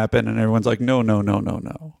thing that happened? And everyone's like, no.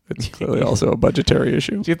 It's clearly also a budgetary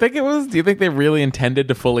issue. Do you think it was? Do you think they really intended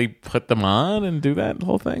to fully put them on and do that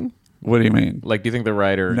whole thing? What do you mean? Like, do you think the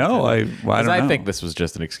writer? No, I don't know. I think this was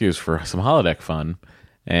just an excuse for some holodeck fun,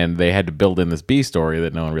 and they had to build in this B story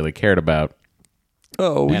that no one really cared about.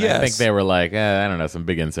 Oh, And yes. I think they were like, I don't know, some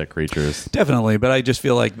big insect creatures. Definitely, but I just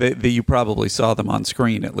feel like you probably saw them on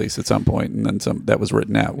screen at least at some point, and then some that was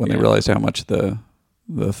written out when they realized how much the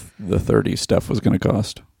 30 stuff was going to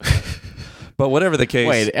cost. But whatever the case,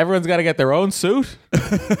 Wait, everyone's got to get their own suit?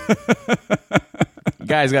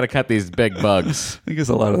 Guys got to cut these big bugs. I guess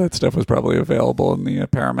a lot of that stuff was probably available in the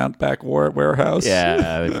Paramount back warehouse.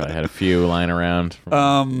 Yeah, they probably had a few lying around.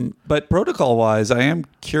 But protocol-wise, I am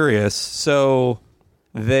curious. So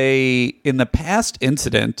they, in the past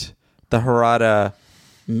incident, the Harada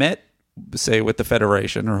met, say, with the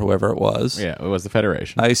Federation or whoever it was. Yeah, it was the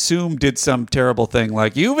Federation. I assume did some terrible thing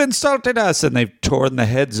like, you've insulted us, and they've torn the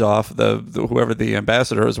heads off the whoever the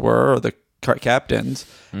ambassadors were or the captains.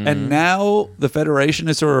 And now the Federation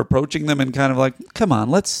is sort of approaching them and kind of like, come on,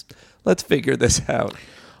 let's figure this out.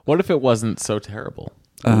 What if it wasn't so terrible?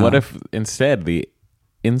 What if instead the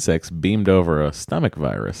insects beamed over a stomach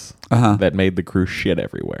virus that made the crew shit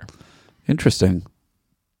everywhere? Interesting.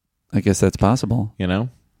 I guess that's possible. You know?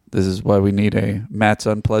 This is why we need a Matt's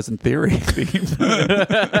Unpleasant Theory theme.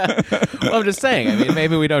 Well, I'm just saying. I mean,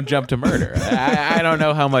 maybe we don't jump to murder. I don't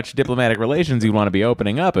know how much diplomatic relations you'd want to be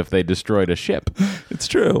opening up if they destroyed a ship. It's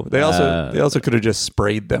true. They also could have just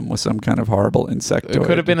sprayed them with some kind of horrible insectoid. It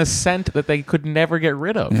could have been a scent that they could never get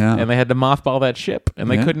rid of. Yeah. And they had to mothball that ship.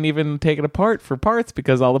 And they Yeah. couldn't even take it apart for parts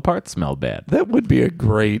because all the parts smelled bad. That would be a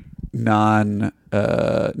great non-war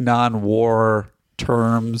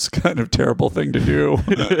terms kind of terrible thing to do.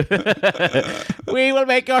 We will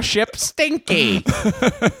make your ship stinky.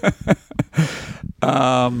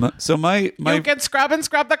 So my You can scrub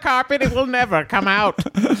the carpet. It will never come out.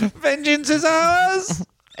 vengeance is ours.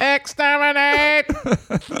 Exterminate.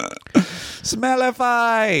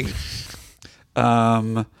 Smellify.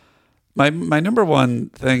 My number one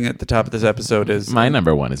thing at the top of this episode is My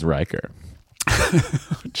number one is Riker.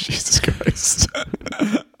 Jesus Christ.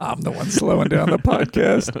 I'm the one slowing down the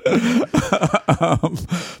podcast.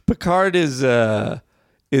 Picard is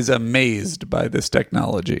amazed by this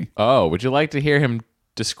technology. Oh, would you like to hear him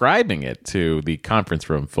describing it to the conference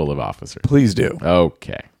room full of officers? Please do.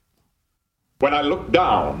 Okay. When I looked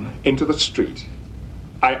down into the street,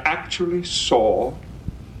 I actually saw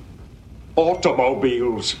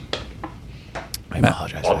automobiles. I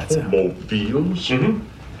apologize for that sound. Automobiles?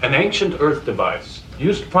 An ancient Earth device,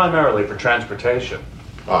 used primarily for transportation.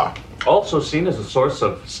 Ah. Also seen as a source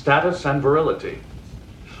of status and virility.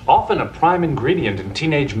 Often a prime ingredient in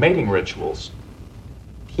teenage mating rituals.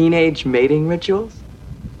 Teenage mating rituals?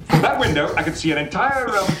 From that window, I could see an entire,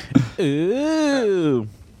 Ooh.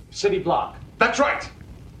 City block. That's right.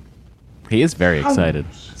 He is very excited.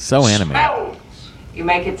 So animated. Smells. You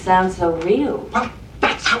make it sound so real. Well,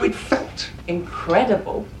 that's how it felt.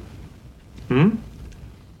 Incredible.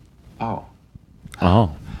 Oh.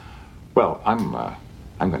 Oh. Well, I'm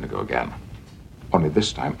going to go again. Only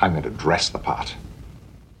this time, I'm going to dress the part.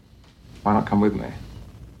 Why not come with me?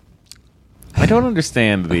 I don't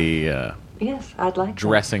understand the Yes, I'd like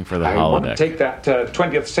dressing for the I want to holodeck. take that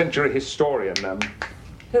 20th century historian. that.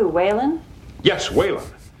 Who, Waylon? Yes, Whalen.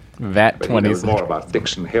 That But he knows 20s. more about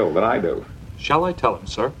Dixon Hill than I do. Shall I tell him,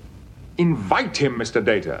 sir? Invite him, Mr.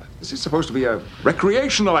 Data. This is supposed to be a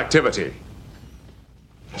recreational activity.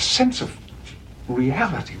 The sense of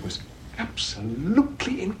reality was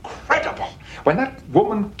absolutely incredible. When that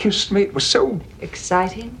woman kissed me, it was so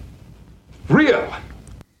Exciting? real.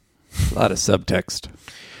 A lot of subtext.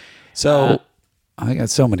 So I got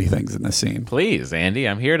so many things in this scene. Please, Andy,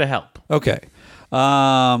 I'm here to help. Okay.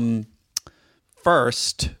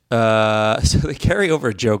 First, so they carry over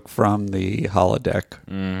a joke from the holodeck.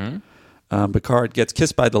 Mm-hmm. Picard gets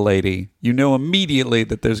kissed by the lady. You know immediately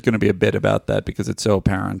that there's going to be a bit about that because it's so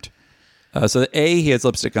apparent. So A, he has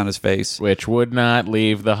lipstick on his face. Which would not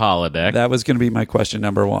leave the holodeck. That was going to be my question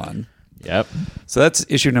number one. Yep. So that's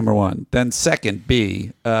issue number one. Then second,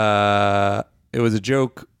 B, it was a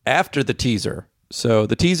joke after the teaser. So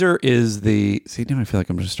the teaser is the... See, now I feel like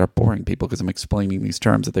I'm going to start boring people because I'm explaining these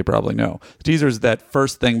terms that they probably know. The teaser is that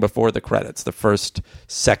first thing before the credits, the first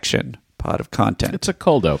section, pod of content. It's a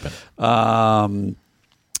cold open.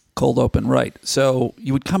 Cold open, right. So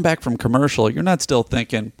you would come back from commercial. You're not still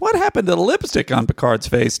thinking, what happened to the lipstick on Picard's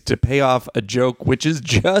face to pay off a joke, which is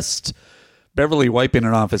just Beverly wiping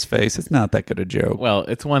it off his face. It's not that good a joke. Well,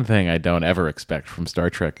 it's one thing I don't ever expect from Star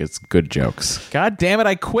Trek. It's good jokes. God damn it,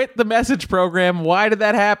 I quit the message program. Why did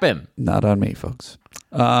that happen? Not on me, folks.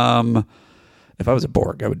 If I was a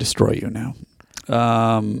Borg, I would destroy you now.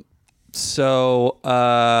 So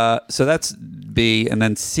that's B, and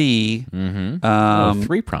then C. Mm-hmm.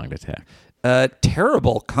 Three-pronged attack.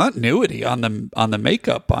 Terrible continuity on the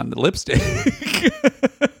makeup on the lipstick.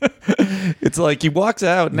 It's like he walks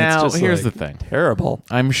out. And Now, it's just here's like the thing. Terrible.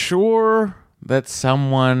 I'm sure that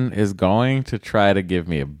someone is going to try to give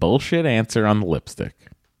me a bullshit answer on the lipstick.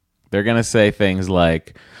 They're going to say things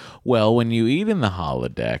like, well, when you eat in the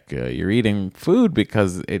holodeck, you're eating food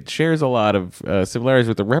because it shares a lot of similarities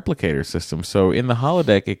with the replicator system. So in the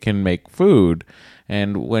holodeck, it can make food.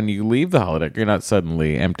 And when you leave the holodeck, you're not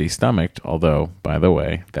suddenly empty-stomached. Although, by the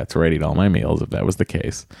way, that's where I'd eat all my meals if that was the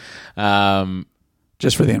case.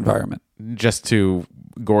 Just for the environment. Just to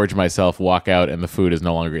gorge myself, walk out, and the food is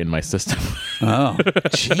no longer in my system. Oh,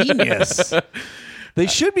 genius. They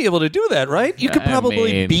should be able to do that, right? You could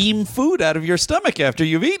probably beam food out of your stomach after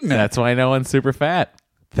you've eaten it. That's why no one's super fat.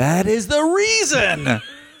 That is the reason.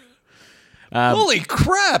 Holy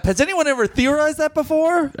crap. Has anyone ever theorized that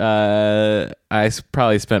before?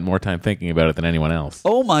 Probably spent more time thinking about it than anyone else.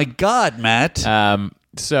 Oh my God, Matt.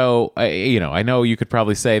 So, I know you could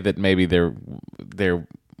probably say that maybe there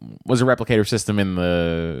was a replicator system in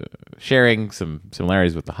the sharing some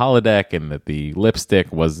similarities with the holodeck, and that the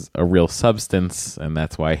lipstick was a real substance, and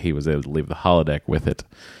that's why he was able to leave the holodeck with it.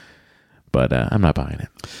 But I'm not buying it.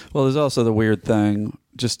 Well, there's also the weird thing,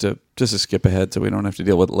 just to skip ahead so we don't have to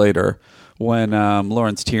deal with it later. When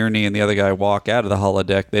Lawrence Tierney and the other guy walk out of the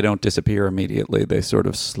holodeck, they don't disappear immediately. They sort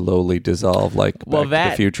of slowly dissolve, like Back to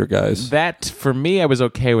the Future guys. That, for me, I was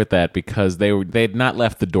okay with that because they'd not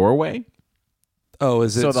left the doorway. Oh,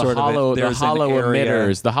 is it so sort of the hollow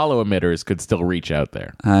emitters could still reach out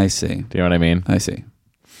there. I see. Do you know what I mean? I see.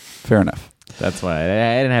 Fair enough. That's why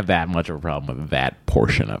I didn't have that much of a problem with that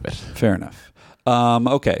portion of it. Fair enough.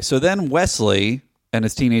 Okay, so then Wesley and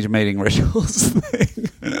his teenage mating rituals thing.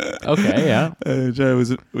 Okay, yeah.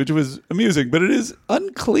 Which was amusing, but it is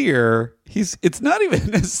unclear. It's not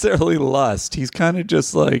even necessarily lust. He's kind of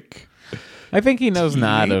just like... I think he knows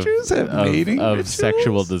not of rituals?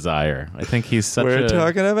 sexual desire. I think he's such We're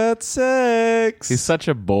talking about sex. He's such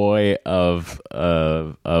a boy of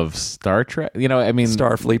Star Trek.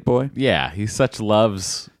 Starfleet boy. Yeah, he such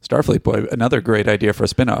loves Starfleet boy. Another great idea for a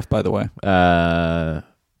spinoff, by the way.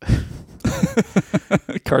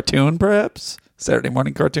 Cartoon, perhaps? Saturday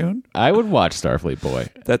morning cartoon? I would watch Starfleet Boy.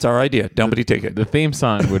 That's our idea. Nobody take it. The theme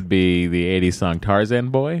song would be the 80s song Tarzan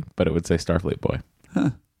Boy, but it would say Starfleet Boy. Huh.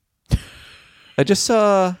 I just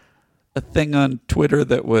saw a thing on Twitter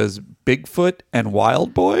that was Bigfoot and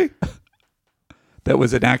Wild Boy. That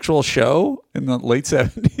was an actual show in the late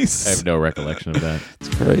 70s. I have no recollection of that. It's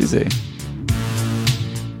crazy.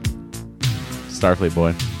 Starfleet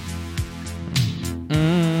Boy.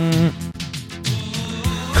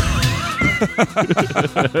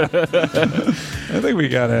 I think we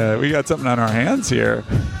got something on our hands here.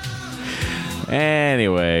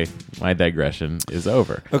 Anyway, my digression is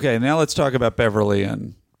over. Okay, now let's talk about Beverly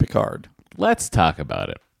and Picard. Let's talk about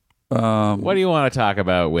it. What do you want to talk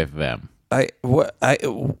about with them?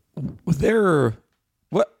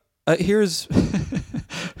 Here's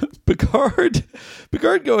Picard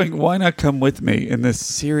going, why not come with me in this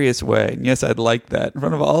serious way? And yes, I'd like that in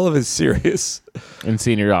front of all of his serious and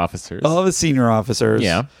senior officers. All of his senior officers.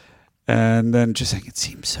 Yeah. And then just saying, it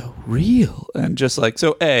seems so real. And just like,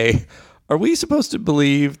 so A, are we supposed to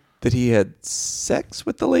believe that he had sex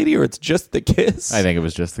with the lady, or it's just the kiss? I think it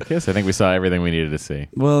was just the kiss. I think we saw everything we needed to see.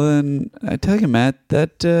 Well, then I tell you, Matt,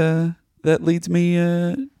 that that leads me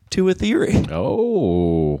to a theory.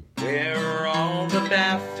 Oh. Where are all the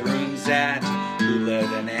bathrooms at? Who let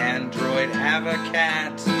an android have a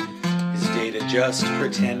cat? Is Data just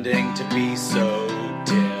pretending to be so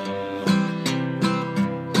dim?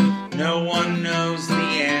 No one knows the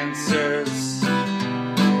answers,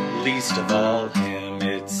 least of all him.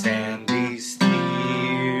 It's Andy's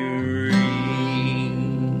theories.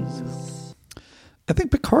 I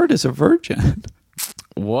think Picard is a virgin.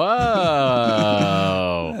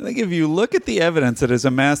 Whoa. I think if you look at the evidence that is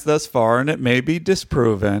amassed thus far, and it may be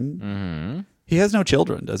disproven, he has no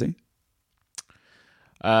children, does he?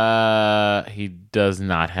 He does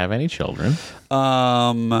not have any children.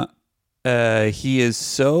 He is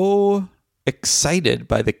so excited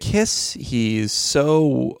by the kiss. He's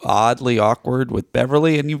so oddly awkward with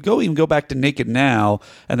Beverly. And you even go back to Naked Now,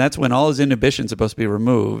 and that's when all his inhibitions are supposed to be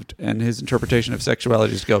removed, and his interpretation of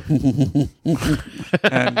sexuality is to go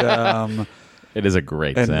and It is a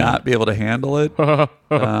great and sound. not be able to handle it.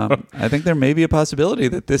 I think there may be a possibility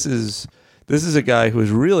that this is a guy who has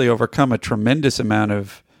really overcome a tremendous amount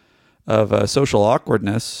of social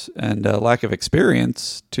awkwardness and lack of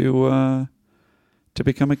experience to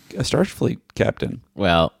become a Starfleet captain.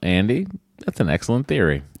 Well, Andy, that's an excellent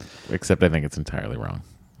theory. Except I think it's entirely wrong.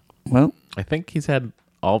 Well, I think he's had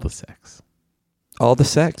all the sex. All the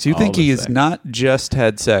sex. You All think the he has sex. not just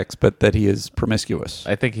had sex, but that he is promiscuous?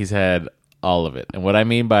 I think he's had all of it. And what I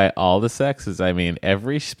mean by all the sex is I mean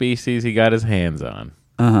every species he got his hands on.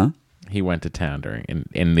 Uh-huh. He went to town during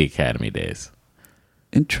in the Academy days.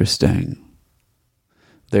 Interesting.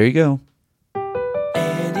 There you go.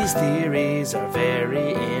 Andy's theories are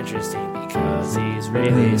very interesting because he's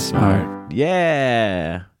really smart.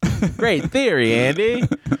 Yeah. Great theory, Andy.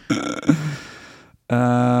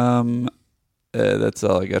 That's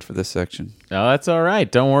all I got for this section. Oh, that's all right.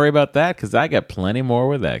 Don't worry about that because I got plenty more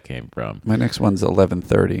where that came from. My next one's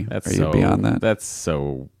 11:30. That's Are so, you beyond that? That's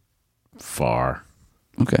so far.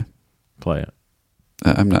 Okay. Play it.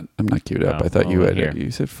 I'm not queued up. Oh, I thought you well, had here. it. You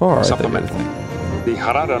said far. I thought you had a Supplemental. thing. The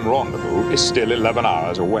Haradan rendezvous is still 11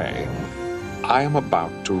 hours away. I am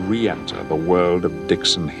about to re-enter the world of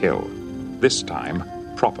Dixon Hill, this time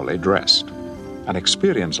properly dressed. An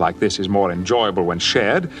experience like this is more enjoyable when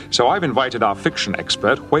shared, so I've invited our fiction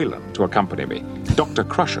expert, Whalen, to accompany me. Dr.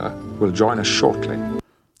 Crusher will join us shortly.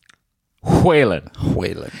 Whalen.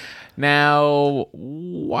 Now,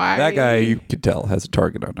 why That guy, you could tell, has a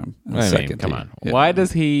target on him. I mean, come on. Yeah. Why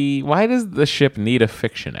does the ship need a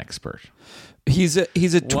fiction expert? He's a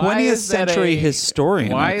 20th century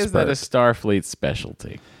historian. Why expert. is that a Starfleet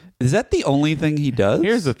specialty? Is that the only thing he does?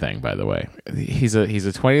 Here's the thing, by the way. He's a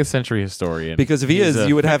 20th century historian. Because if he He's is, a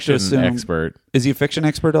you would have to fiction assume. expert. Is he a fiction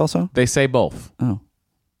expert also? They say both. Oh.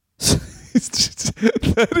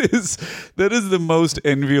 that is the most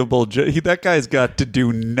enviable. That guy's got to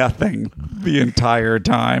do nothing the entire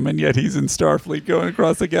time, and yet he's in Starfleet going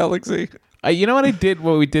across the galaxy. You know what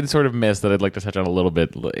what we did sort of miss that I'd like to touch on a little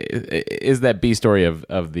bit is that B story of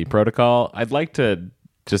the protocol. I'd like to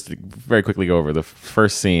just very quickly go over the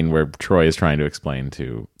first scene where Troy is trying to explain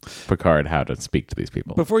to Picard how to speak to these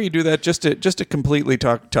people. Before you do that, just to completely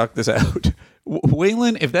talk this out,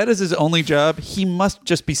 Whalen, if that is his only job, he must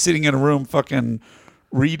just be sitting in a room fucking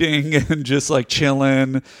reading and just like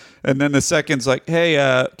chilling. And then the second's like, hey,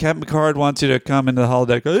 Captain Picard wants you to come into the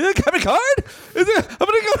holodeck. Yeah, Captain Picard? I'm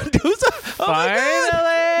going to go and do something.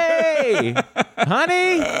 Finally!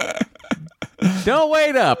 Honey, don't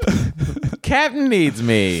wait up. Captain needs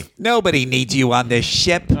me. Nobody needs you on this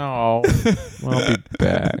ship. Oh, I'll be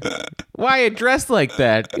back. Why are you dressed like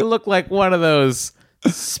that? You look like one of those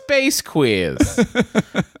space queers.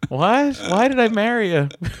 What? Why did I marry a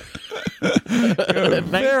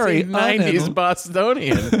 1990s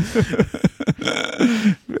Bostonian?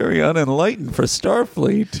 Very unenlightened for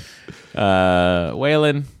Starfleet.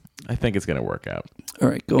 Whalen, I think it's going to work out. All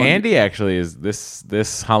right, go on. Andy actually is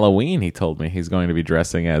this Halloween. He told me he's going to be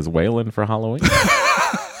dressing as Whalen for Halloween.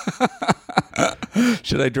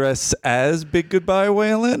 Should I dress as Big Goodbye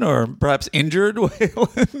Whalen or perhaps Injured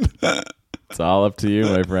Whalen? It's all up to you,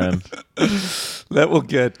 my friend. That will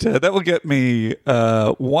get me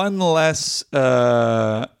one less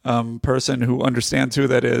person who understands who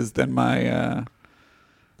that is than my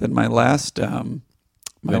last year's.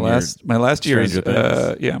 Stranger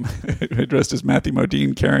Things. Yeah, I dressed as Matthew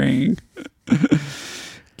Modine carrying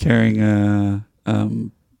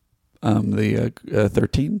the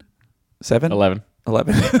 13, 7, 11.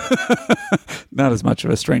 Not as much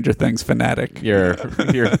of a Stranger Things fanatic. You're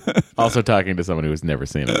also talking to someone who has never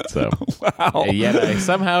seen it, so Wow. Yet I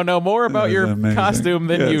somehow know more about your Amazing. costume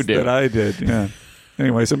than you Yes, do. That I did. Yeah.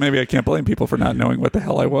 Anyway, so maybe I can't blame people for not knowing what the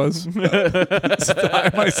hell I was. I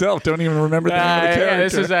myself don't even remember the name of the character.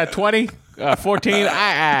 This is 2014.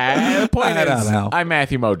 The point I is, don't know. I'm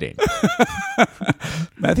Matthew Modine.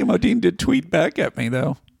 Matthew Modine did tweet back at me,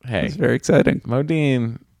 though. Hey. It's very exciting.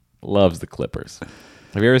 Modine loves the Clippers.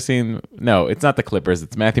 Have you ever seen... No, it's not the Clippers.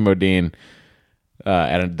 It's Matthew Modine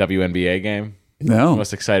at a WNBA game. No. The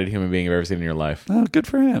most excited human being you've ever seen in your life. Oh, good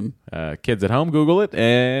for him. Kids at home, Google it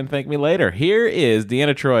and thank me later. Here is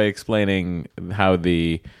Deanna Troi explaining how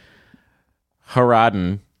the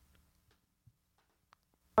Haradan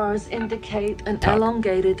Bars indicate an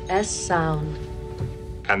elongated S sound.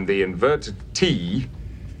 And the inverted T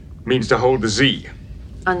means to hold the Z.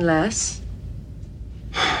 Unless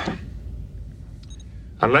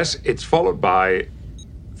It's followed by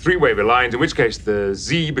three wavy lines, in which case the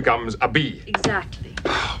Z becomes a B. Exactly.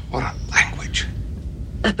 What a language.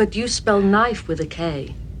 But you spell knife with a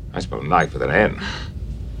K. I spell knife with an N.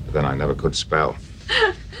 But then I never could spell.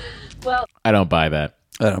 Well, I don't buy that.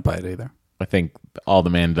 I don't buy it either. I think all the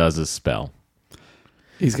man does is spell.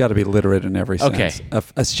 He's got to be literate in every sense. Okay.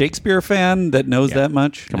 A Shakespeare fan that knows that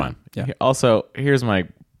much? Come on. Yeah. Also, here's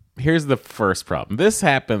the first problem. This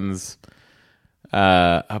happens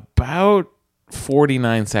about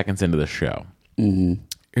 49 seconds into the show. Mm-hmm.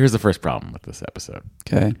 Here's the first problem with this episode.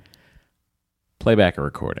 Okay. Playback a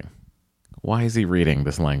recording. Why is he reading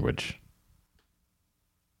this language?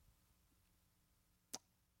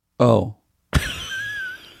 Oh.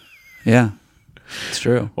 Yeah. It's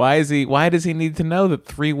true. Why does he need to know that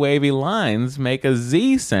three wavy lines make a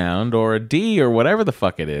Z sound or a D or whatever the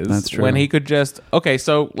fuck it is? That's true. When he could just... Okay,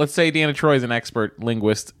 so let's say Deanna Troi is an expert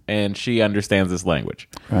linguist and she understands this language.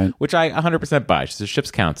 Right. Which I 100% buy. She's a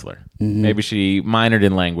ship's counselor. Mm-hmm. Maybe she minored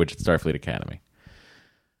in language at Starfleet Academy.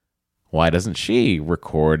 Why doesn't she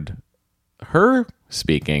record her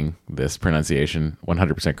speaking this pronunciation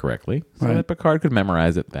 100% correctly so Right. that Picard could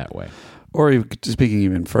memorize it that way? Or speaking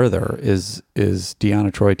even further, is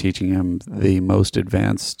Deanna Troi teaching him the most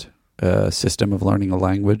advanced system of learning a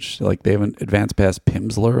language? Like they haven't advanced past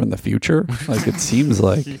Pimsleur in the future? Like it seems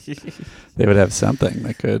like they would have something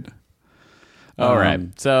that could. All right.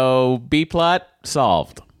 So B plot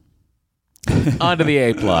solved. On to the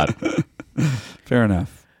A plot. Fair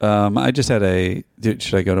enough. I just had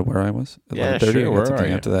should I go to where I was? 11:30. Yeah, sure. I got Where something are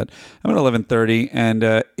you? after that. I'm at 11:30,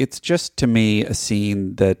 and it's just to me a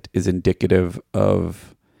scene that is indicative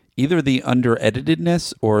of either the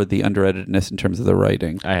under-editedness or the under-editedness in terms of the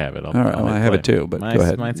writing. I have it. All right, I have it too, but go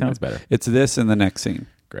ahead. Mine sounds better. It's this in the next scene.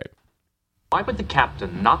 Great. Why would the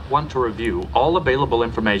captain not want to review all available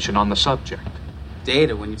information on the subject?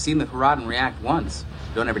 Data, when you've seen the Haradan react once,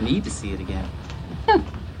 you don't ever need to see it again.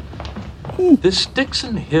 This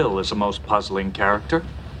Dixon Hill is a most puzzling character.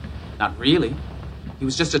 Not really. He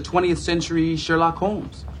was just a 20th century Sherlock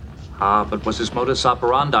Holmes. But was his modus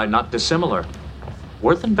operandi not dissimilar?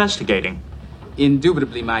 Worth investigating.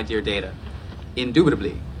 Indubitably, my dear Data.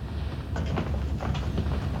 Indubitably.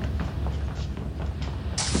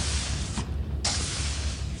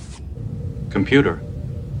 Computer,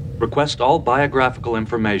 request all biographical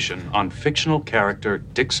information on fictional character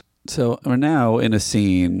Dixon. So we're now in a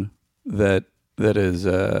scene that is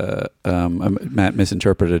Matt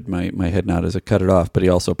misinterpreted my head nod as a cut it off, but he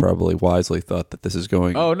also probably wisely thought that this is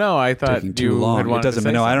going. Oh no, I thought taking too you long. had wanted It doesn't. to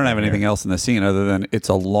say No, I don't have something anything here. else in the scene other than it's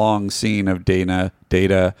a long scene of Data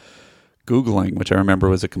Googling, which I remember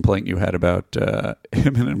was a complaint you had about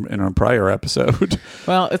him in a prior episode.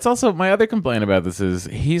 Well, it's also my other complaint about this is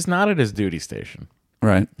he's not at his duty station.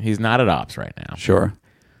 Right. He's not at ops right now. Sure.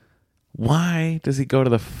 Why does he go to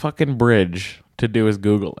the fucking bridge to do his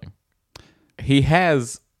Googling? He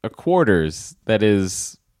has a quarters that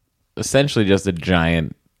is essentially just a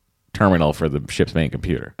giant terminal for the ship's main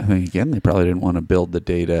computer. I think, again, they probably didn't want to build the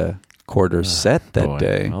Data quarters set that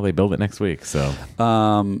day. Well, they build it next week, so.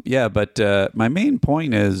 Yeah, but my main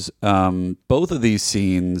point is both of these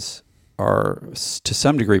scenes are to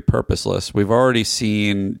some degree purposeless. We've already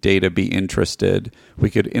seen Data be interested.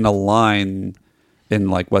 We could, in a line, in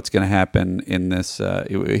like what's going to happen in this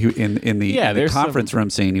in the conference room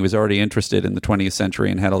scene, he was already interested in the 20th century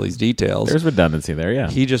and had all these details. There's redundancy there, yeah.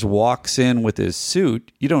 He just walks in with his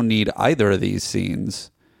suit. You don't need either of these scenes.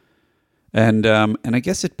 And I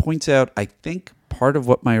guess it points out, I think, part of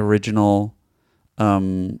what my original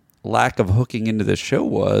lack of hooking into the show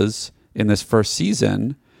was in this first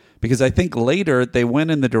season, because I think later they went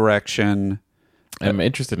in the direction. I'm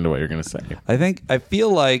interested in what you're going to say. I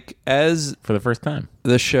feel like as for the first time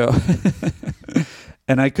the show,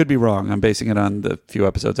 and I could be wrong. I'm basing it on the few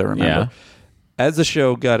episodes I remember. Yeah. As the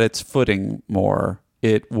show got its footing more,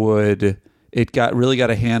 it really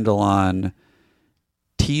got a handle on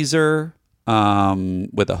teaser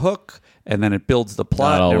with a hook, and then it builds the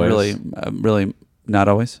plot. Not and it always. really, not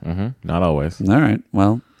always. Mm-hmm. Not always. All right.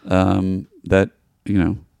 Well, that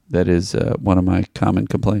is one of my common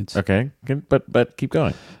complaints. Okay, but keep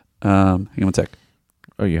going. Hang on one sec.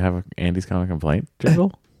 Oh, you have Andy's common complaint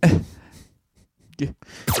jingle?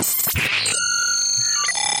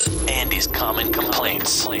 Andy's common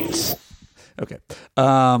complaints. Okay.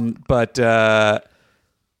 But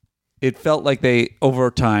it felt like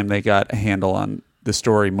over time, they got a handle on the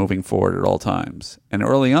story moving forward at all times. And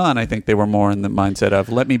early on, I think they were more in the mindset of,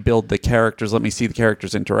 let me build the characters, let me see the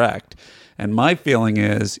characters interact. And my feeling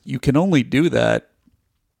is you can only do that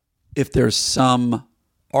if there's some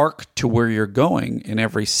arc to where you're going in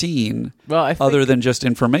every scene, other than just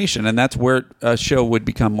information. And that's where a show would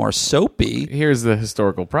become more soapy. Here's the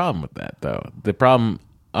historical problem with that, though. The problem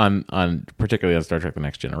on particularly on Star Trek: The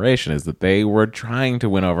Next Generation is that they were trying to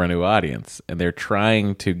win over a new audience, and they're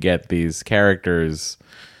trying to get these characters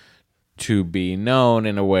to be known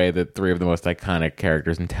in a way that three of the most iconic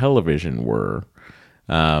characters in television were.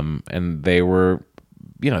 And they were,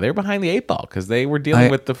 they were behind the eight ball because they were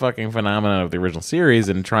dealing with the fucking phenomenon of the original series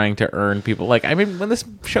and trying to earn people. Like, I mean, when this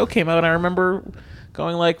show came out, I remember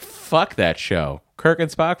going like, fuck that show. Kirk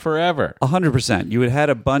and Spock forever. 100%. You had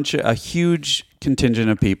a huge contingent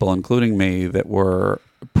of people, including me, that were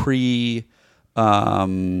preset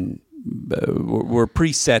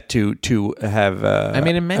to have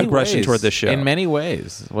in many aggression ways, toward this show. In many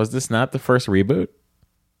ways. Was this not the first reboot?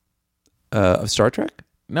 Of Star Trek?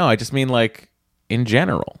 No, I just mean like in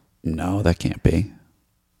general. No, that can't be.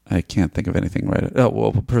 I can't think of anything right. Oh,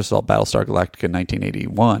 well, first of all, Battlestar Galactica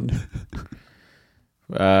 1981.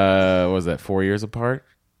 Was that 4 years apart?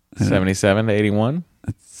 77 to 81?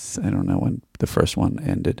 I don't know when the first one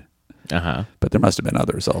ended. Uh-huh. But there must have been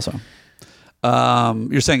others also.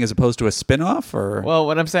 You're saying as opposed to a spin-off? Or? Well,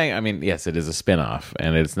 what I'm saying, I mean, yes, it is a spin-off,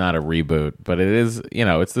 and it's not a reboot, but it is,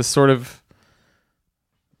 it's this sort of,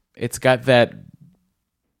 it's got that,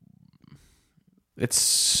 it's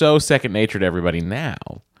so second nature to everybody now,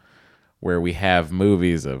 where we have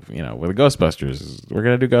movies of, with the Ghostbusters, we're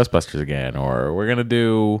going to do Ghostbusters again, or we're going to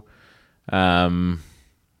do, I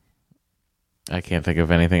can't think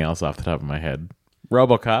of anything else off the top of my head.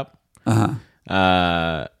 RoboCop.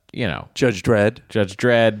 Uh-huh. Judge Dredd.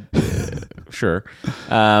 Sure.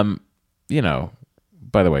 By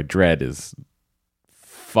the way, Dredd is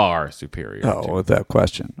far superior. Oh, without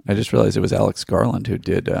question. I just realized it was Alex Garland who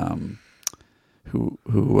did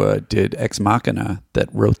did Ex Machina that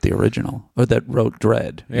wrote the original, or that wrote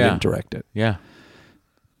Dredd. He didn't direct it. Yeah.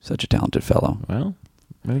 Such a talented fellow. Well,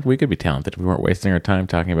 I think we could be talented if we weren't wasting our time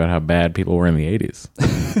talking about how bad people were in the 80s.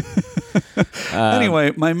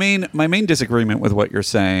 Anyway, my main disagreement with what you're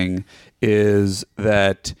saying is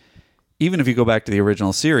that even if you go back to the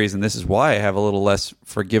original series, and this is why I have a little less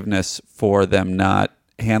forgiveness for them not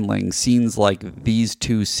handling scenes like these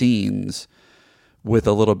two scenes with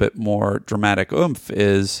a little bit more dramatic oomph,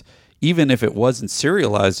 is even if it wasn't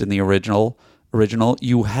serialized in the original,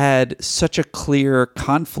 you had such a clear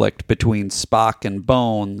conflict between Spock and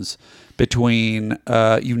Bones, between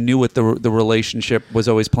you knew what the relationship was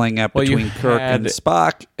always playing out between Kirk and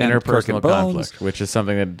Spock and Kirk and Bones, conflict, which is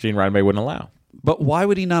something that Gene Roddenberry wouldn't allow. But why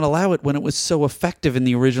would he not allow it when it was so effective in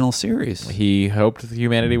the original series? He hoped that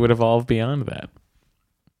humanity would evolve beyond that.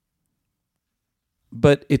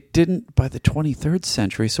 But it didn't by the 23rd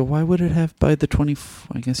century, so why would it have by the 20...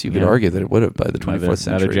 I guess you could argue that it would have by the 24th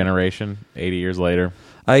century. Another generation, 80 years later.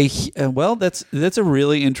 Well, that's a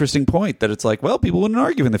really interesting point, that it's like, well, people wouldn't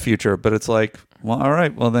argue in the future, but it's like, well, all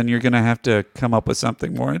right, well, then you're going to have to come up with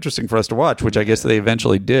something more interesting for us to watch, which I guess they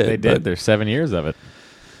eventually did. They did. There's 7 years of it.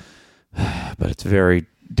 But it's very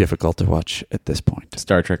difficult to watch at this point.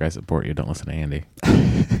 Star Trek, I support you. Don't listen to Andy.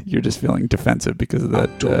 You're just feeling defensive because of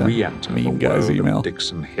that to re-enter mean the guy's world email. Of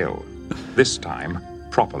Dixon Hill, this time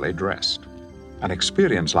properly dressed. An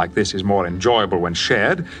experience like this is more enjoyable when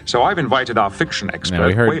shared, so I've invited our fiction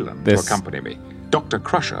expert, Wayland, to accompany me. Dr.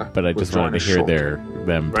 Crusher But I just wanted to hear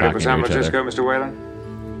them ready talking for San to each Francisco, other. Mr.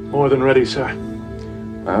 Wayland? More than ready, sir.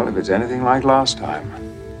 Well, if it's anything like last time,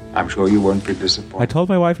 I'm sure you won't be disappointed. I told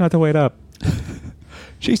my wife not to wait up.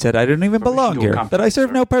 She said I didn't even belong here, that I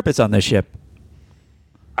serve no purpose on this ship.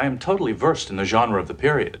 I am totally versed in the genre of the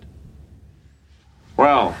period.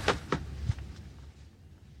 Well,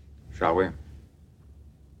 shall we?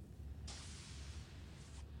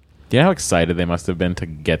 Do you know how excited they must have been to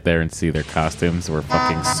get there and see their costumes were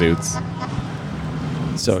fucking suits?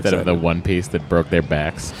 So instead of the one piece that broke their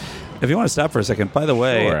backs. If you want to stop for a second, by the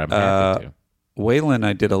way, Sure, I'm happy to. Wayland,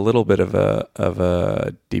 I did a little bit of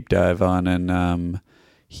a deep dive on, and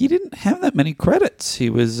he didn't have that many credits. He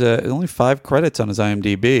was only 5 credits on his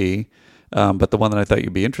IMDb. But the one that I thought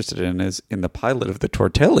you'd be interested in is in the pilot of the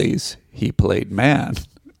Tortellis, he played Man.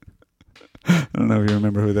 I don't know if you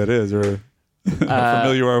remember who that is or how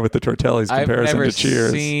familiar you are with the Tortellis comparison to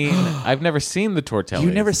Cheers. I've never seen the Tortellis.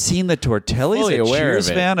 You've never seen the Tortellis? Fully a aware Cheers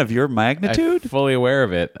of it. fan of your magnitude? I'm fully aware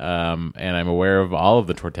of it, and I'm aware of all of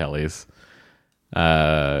the Tortellis.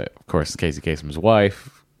 Of course, Casey Kasem's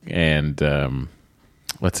wife, and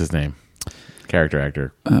what's his name? Character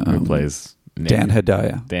actor who plays Nick. Dan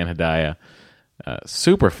Hedaya. Dan Hedaya.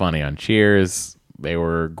 Super funny on Cheers. They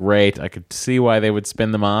were great. I could see why they would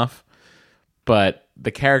spin them off, but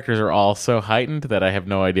the characters are all so heightened that I have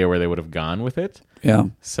no idea where they would have gone with it. Yeah.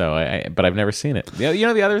 So, but I've never seen it. You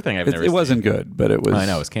know, the other thing I've never seen. It wasn't good, but it was. I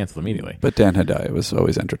know, it was canceled immediately. But Dan Hedaya was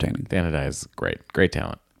always entertaining. Dan Hedaya is great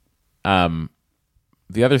talent.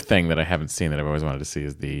 The other thing that I haven't seen that I've always wanted to see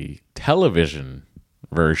is the television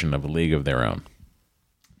version of A League of Their Own.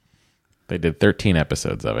 They did 13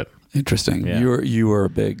 episodes of it. Interesting. Yeah. You were a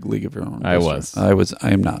big League of Your Own. I was. I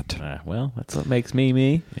am not. Well, that's what makes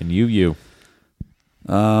me, and you.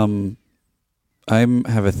 I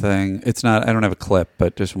have a thing. It's not. I don't have a clip,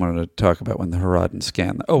 but just wanted to talk about when the Haradan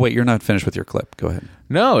scan. Oh wait, you're not finished with your clip. Go ahead.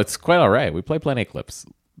 No, it's quite all right. We play plenty of clips.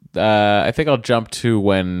 I think I'll jump to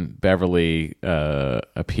when Beverly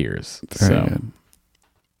appears. Very good.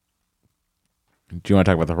 Do you want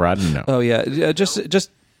to talk about the Haradan? No. Oh yeah.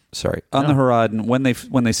 Just. Sorry. On the Haradan, when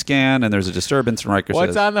they scan and there's a disturbance, and Riker What's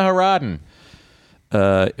says, on the Haradan?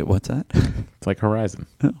 What's that? It's like Horizon.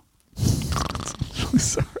 Oh.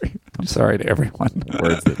 Sorry. I'm sorry to everyone.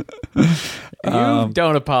 Words that you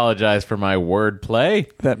don't apologize for my word play.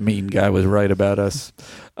 That mean guy was right about us.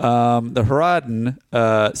 The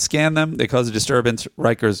Haradan scan them. They cause a disturbance.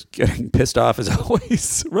 Riker's getting pissed off as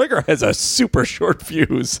always. Riker has a super short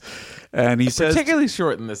fuse. And he says, particularly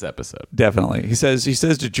short in this episode. Definitely. He says to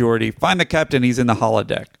Geordi, find the captain. He's in the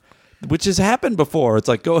holodeck, which has happened before. It's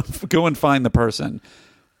like, go and find the person.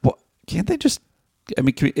 Well, can't they just, can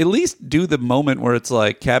we at least do the moment where it's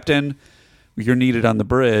like, Captain, you're needed on the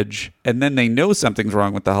bridge. And then they know something's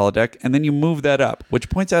wrong with the holodeck. And then you move that up, which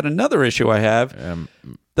points out another issue I have.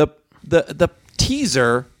 The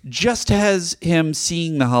teaser just has him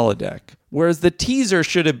seeing the holodeck, whereas the teaser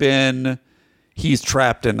should have been, he's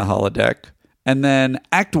trapped in the holodeck. And then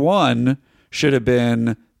Act 1 should have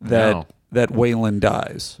been that Wayland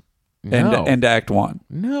dies. No. And Act 1.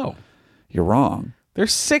 No. You're wrong.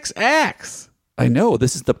 There's 6 acts. I know.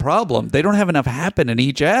 This is the problem. They don't have enough happen in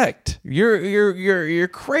each act. You're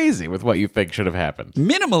crazy with what you think should have happened.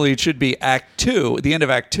 Minimally, it should be Act 2, the end of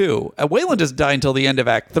Act 2. Wayland doesn't die until the end of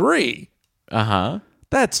Act 3. Uh-huh.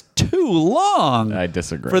 That's too long. I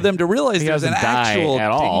disagree. For them to realize he there's an doesn't die actual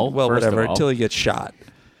at all. Well, first whatever. of all. Until he gets shot.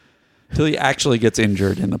 Until he actually gets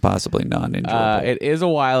injured in the possibly non-injured. It is a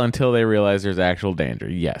while until they realize there's actual danger.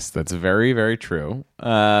 Yes, that's very, very true.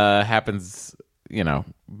 Happens,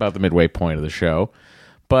 about the midway point of the show.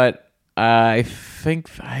 But I think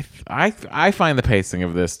I find the pacing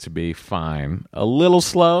of this to be fine. A little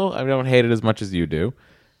slow. I don't hate it as much as you do.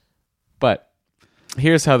 But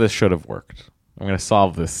here's how this should have worked. I'm going to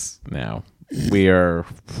solve this now. We are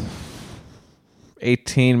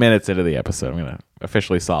 18 minutes into the episode. I'm going to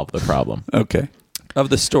officially solve the problem. Okay. Of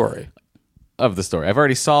the story. I've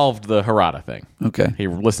already solved the Harada thing. Okay. He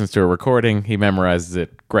listens to a recording. He memorizes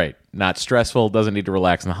it. Great. Not stressful. Doesn't need to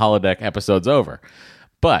relax in the holodeck. Episode's over.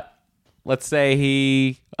 But let's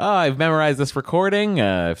say I've memorized this recording.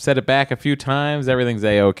 I've said it back a few times. Everything's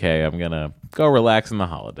A-okay. I'm going to go relax in the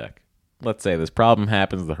holodeck. Let's say this problem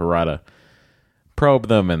happens. The Harada probe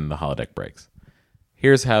them and the holodeck breaks.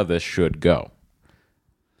 Here's how this should go.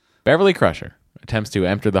 Beverly Crusher attempts to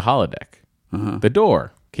enter the holodeck. Uh-huh. The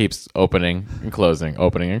door keeps opening and closing,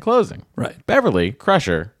 opening and closing. Right. Beverly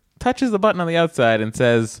Crusher touches the button on the outside and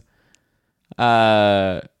says,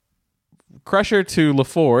 Crusher to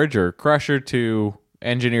LaForge or Crusher to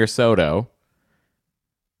Engineer Soto,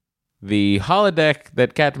 the holodeck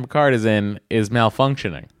that Captain Picard is in is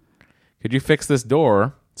malfunctioning. Could you fix this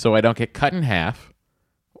door so I don't get cut in half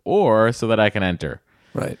or so that I can enter?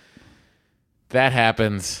 Right. That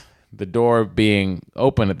happens. The door being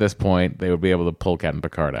open at this point, they would be able to pull Captain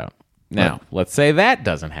Picard out. Now, Let's say that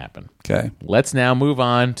doesn't happen. Okay. Let's now move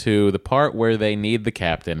on to the part where they need the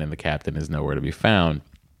captain, and the captain is nowhere to be found.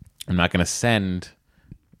 I'm not going to send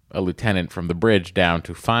a lieutenant from the bridge down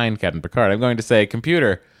to find Captain Picard. I'm going to say,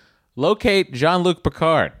 computer, locate Jean-Luc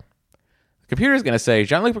Picard. The computer is going to say,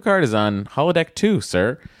 Jean-Luc Picard is on holodeck 2,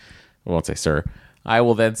 sir. I won't say sir. I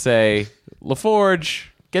will then say, LaForge,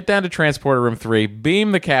 get down to transporter room 3,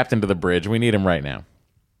 beam the captain to the bridge. We need him right now.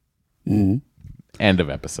 Mm-hmm. End of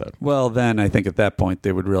episode. Well, then I think at that point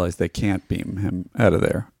they would realize they can't beam him out of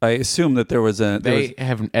there. I assume that there was They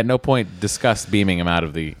have at no point discussed beaming him out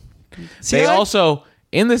of the... See, they also,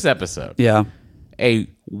 in this episode, Yeah. a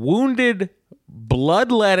wounded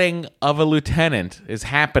bloodletting of a lieutenant is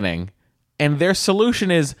happening, and their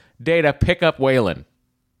solution is, Data, pick up Waylon.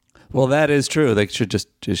 Well, that is true. They should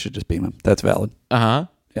just beam him. That's valid. Uh-huh.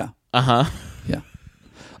 Yeah. Uh-huh. Yeah.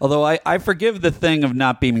 Although I forgive the thing of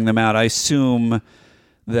not beaming them out. I assume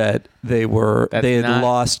that they had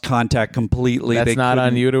lost contact completely. That's not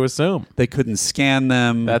on you to assume. They couldn't scan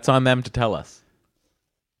them. That's on them to tell us.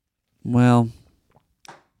 Well,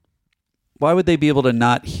 why would they be able to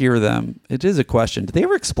not hear them? It is a question. Did they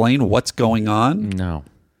ever explain what's going on? No.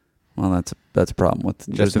 Well, that's a problem with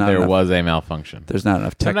Just that there was a malfunction. There's not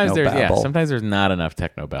enough technobabble. Sometimes there's not enough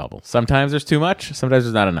technobabble. Sometimes there's too much. Sometimes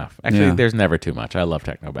there's not enough. Actually, there's never too much. I love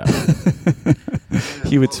technobabble.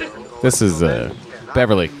 This is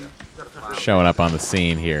Beverly showing up on the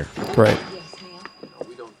scene here. Great.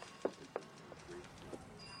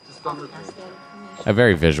 A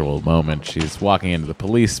very visual moment. She's walking into the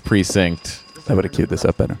police precinct. I would have queued this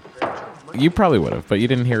up better. You probably would have, but you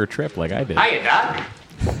didn't hear her trip like I did. Hiya, Doc.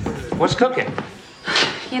 What's cooking?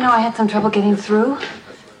 You know, I had some trouble getting through.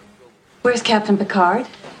 Where's Captain Picard?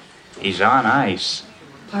 He's on ice.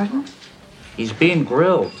 Pardon? He's being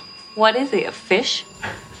grilled. What is he, a fish?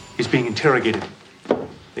 He's being interrogated.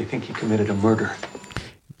 They think he committed a murder.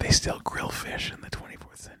 They still grill fish in the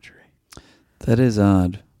 24th century. That is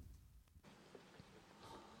odd.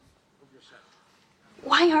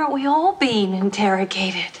 Why aren't we all being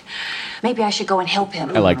interrogated? Maybe I should go and help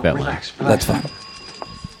him. I like that Relax, line. That's fine.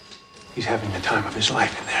 He's having the time of his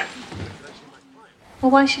life in there.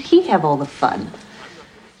 Well, why should he have all the fun?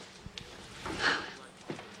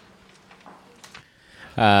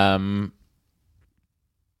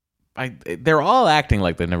 They're all acting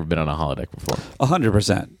like they've never been on a holodeck before.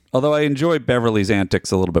 100%. Although I enjoy Beverly's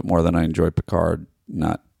antics a little bit more than I enjoy Picard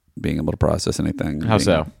not being able to process anything. How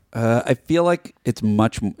so? I feel like it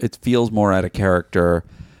feels more out of character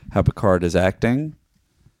how Picard is acting.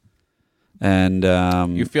 And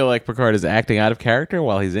you feel like Picard is acting out of character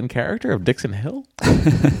while he's in character of Dixon Hill?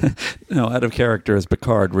 No, out of character is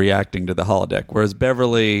Picard reacting to the holodeck, whereas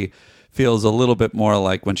Beverly feels a little bit more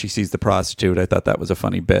like when she sees the prostitute. I thought that was a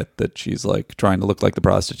funny bit that she's like trying to look like the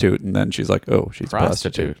prostitute, and then she's like, "Oh, she's a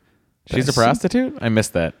prostitute." She's a prostitute? I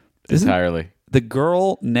missed that entirely. The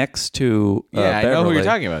girl next to I Beverly, know who you're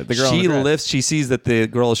talking about. The girl in she the dress. lifts. She sees that the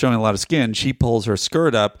girl is showing a lot of skin. She pulls her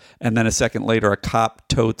skirt up, and then a second later, a cop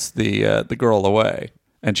totes the girl away,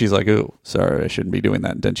 and she's like, "Ooh, sorry, I shouldn't be doing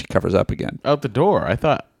that." And then she covers up again. Out the door. I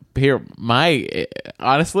thought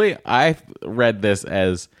honestly, I read this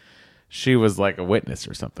as she was like a witness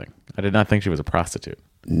or something. I did not think she was a prostitute.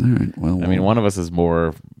 All right. Well, I mean, one of us is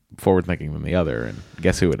more forward thinking than the other, and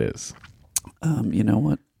guess who it is? You know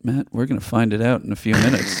what, Matt? We're going to find it out in a few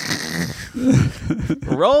minutes.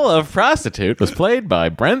 The role of prostitute was played by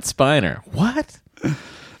Brent Spiner. What?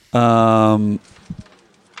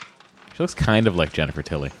 She looks kind of like Jennifer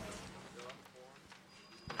Tilly.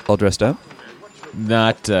 All dressed up?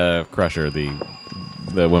 Not Crusher,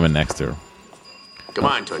 the woman next to her. Come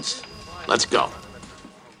on, Toots. Let's go.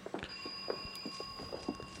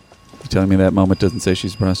 You telling me that moment doesn't say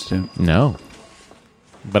she's a prostitute? No.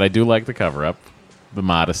 But I do like the cover-up, the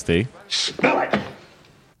modesty. Smell it.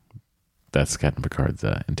 That's Captain Picard's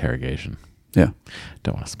interrogation. Yeah.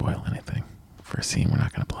 Don't want to spoil anything for a scene we're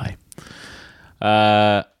not going to play.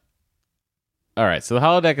 All right, so the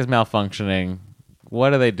holodeck is malfunctioning.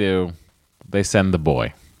 What do? They send the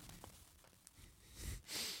boy.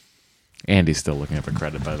 Andy's still looking up a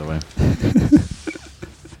credit, by the way.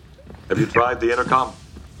 Have you tried the intercom?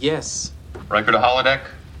 Yes. Riker to holodeck.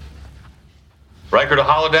 Riker to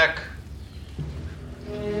holodeck.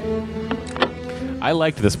 I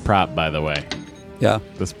liked this prop, by the way. Yeah.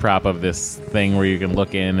 This prop of this thing where you can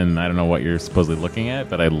look in, and I don't know what you're supposedly looking at,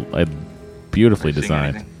 but I beautifully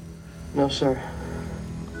designed. No, sir.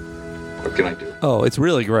 What can I do? Oh, it's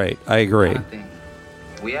really great. I agree.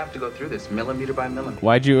 We have to go through this millimeter by millimeter.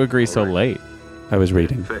 Why'd you agree so late? I was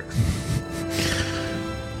reading.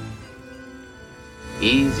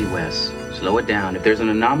 Easy, Wes. Slow it down. If there's an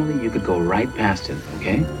anomaly, you could go right past it,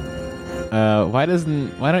 okay? Why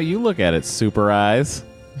don't you look at it, Super Eyes?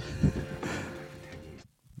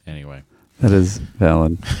 Anyway. That is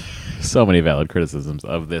valid. So many valid criticisms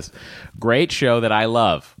of this great show that I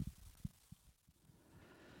love.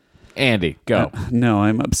 Andy, go. No,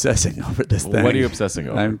 I'm obsessing over this thing. What are you obsessing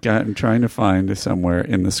over? I'm trying to find somewhere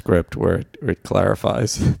in the script where it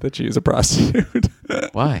clarifies that she is a prostitute.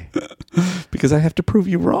 Why? Because I have to prove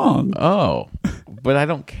you wrong. Oh. But I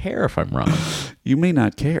don't care if I'm wrong. You may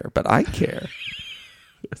not care, but I care.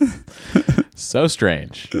 So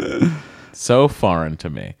strange. So foreign to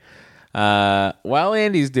me. While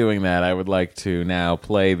Andy's doing that, I would like to now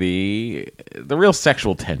play the real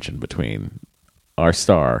sexual tension between our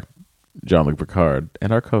star, Jean-Luc Picard,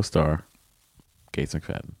 and our co-star, Gates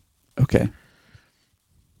McFadden. Okay.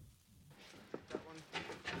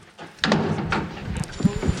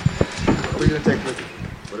 We're going to take with you.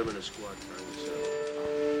 Put him in a squad.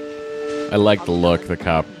 I like the look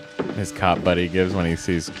his cop buddy gives when he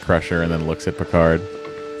sees Crusher and then looks at Picard.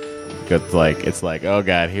 It's like, oh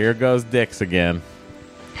god, here goes Dix again.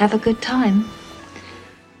 Have a good time.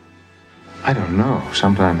 I don't know.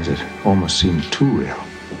 Sometimes it almost seems too real.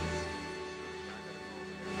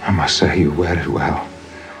 I must say you wear it well.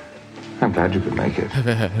 I'm glad you could make it.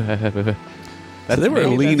 So they were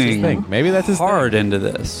leaning Maybe that's his hard into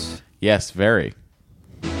this. Yes, very.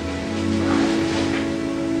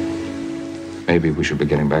 Maybe we should be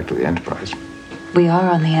getting back to the Enterprise. We are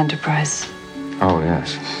on the Enterprise. Oh,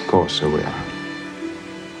 yes. Of course, so we are.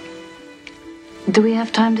 Do we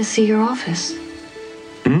have time to see your office?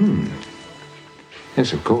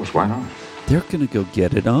 Yes, of course. Why not? They're going to go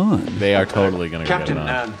get it on. They are totally going to go Captain, get it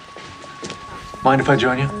on. mind if I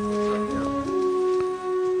join you?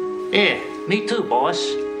 Yeah, me too, boss.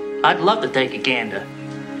 I'd love to take a gander.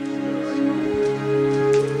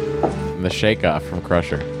 And the shake-off from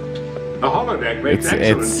Crusher. The holodeck makes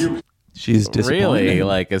excellent use. She's disappointed. Really,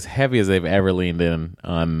 like, as heavy as they've ever leaned in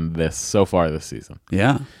on this so far this season.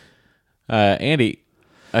 Yeah. Andy,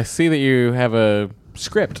 I see that you have a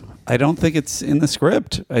script. I don't think it's in the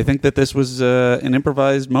script. I think that this was an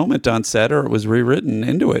improvised moment on set, or it was rewritten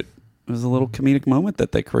into it. It was a little comedic moment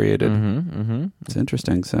that they created. It's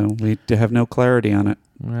interesting. So we have no clarity on it.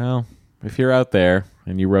 Well, if you're out there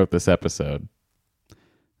and you wrote this episode,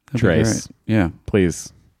 Trace, yeah,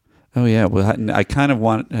 please. Oh yeah. Well, I kind of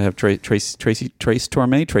want to have Tracy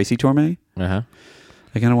Torme. Uh-huh.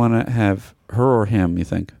 I kind of want to have her or him. You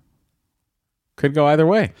think? Could go either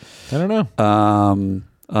way. I don't know.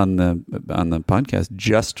 On the podcast,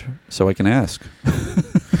 just so I can ask.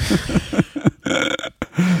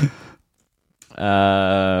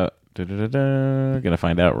 Gonna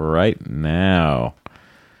find out right now.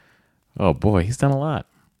 Oh boy, he's done a lot,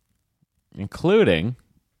 including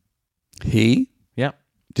he. Yep.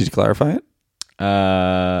 Did you clarify it?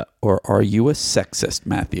 Or are you a sexist,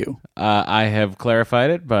 Matthew? I have clarified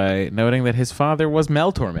it by noting that his father was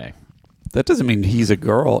Mel Torme. That doesn't mean he's a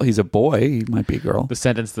girl. He's a boy. He might be a girl. The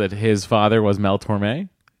sentence that his father was Mel Torme?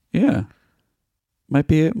 Yeah. Might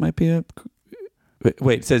be a...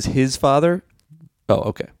 Wait, it says his father? Oh,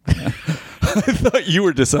 okay. I thought you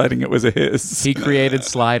were deciding it was a his. He created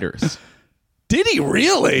Sliders. Did he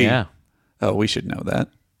really? Yeah. Oh, we should know that.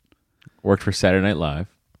 Worked for Saturday Night Live.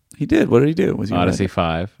 He did. What did he do? Was he Odyssey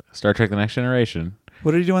 5, Star Trek The Next Generation.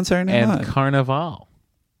 What did he do on Saturday Night Live? And Carnival.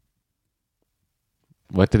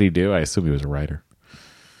 What did he do? I assume he was a writer.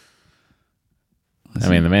 I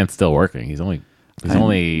mean, the man's still working. He's only.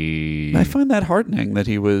 I find that heartening that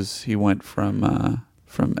he went from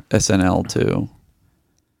SNL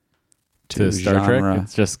to Star genre. Trek.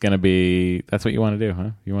 It's just gonna be. That's what you want to do, huh?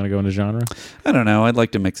 You want to go into genre? I don't know. I'd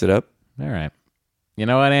like to mix it up. All right. You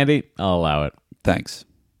know what, Andy? I'll allow it. Thanks.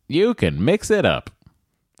 You can mix it up.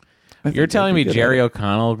 You're telling me Jerry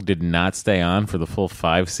O'Connell did not stay on for the full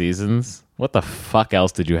 5 seasons? What the fuck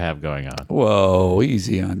else did you have going on? Whoa,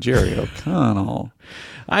 easy on Jerry O'Connell.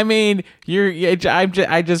 I mean,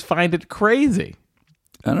 I just find it crazy.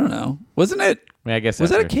 I don't know. Wasn't it? I mean, I guess was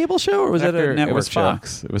that a cable show or was that a network it was show?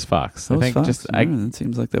 Fox. It was Fox. It was I think Fox. just It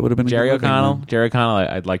seems like that would have been Jerry a good O'Connell. Jerry O'Connell.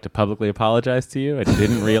 I'd like to publicly apologize to you. I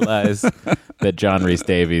didn't realize that John Rhys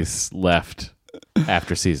Davies left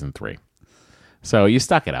after season 3. So you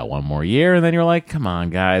stuck it out one more year, and then you're like, "Come on,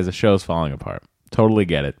 guys, the show's falling apart." Totally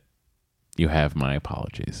get it. You have my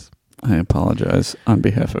apologies. I apologize on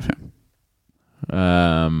behalf of him.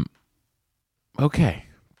 Okay.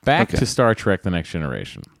 Back to Star Trek: The Next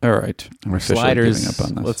Generation. All right. Our sliders. Up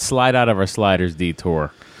on this. Let's slide out of our sliders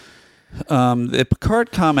detour. The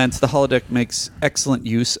Picard comments the holodeck makes excellent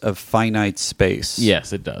use of finite space.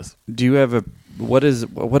 Yes, it does. Do you have what is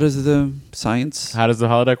the science? How does the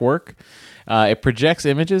holodeck work? It projects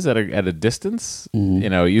images at a distance. Mm-hmm. You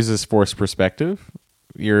know, uses forced perspective.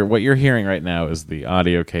 What you're hearing right now is the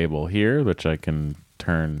audio cable here, which I can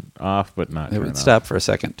turn off, but not. It turn would on. stop for a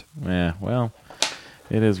second. Yeah, well,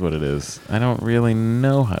 it is what it is. I don't really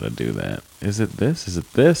know how to do that. Is it this? Is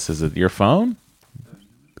it this? Is it your phone?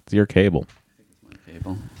 It's your cable.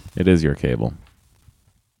 Cable. It is your cable.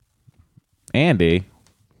 Andy,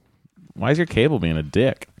 why is your cable being a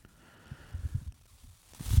dick?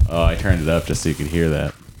 Oh, I turned it up just so you could hear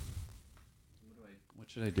that.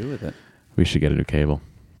 What should I do with it? We should get a new cable.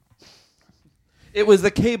 It was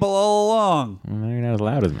the cable all along. Well, you're not as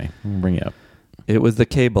loud as me. I'm gonna bring you up. It was the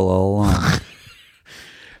cable all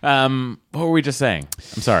along. What were we just saying?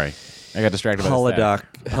 I'm sorry. I got distracted by the Holodeck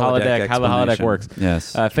how the holodeck explanation. works.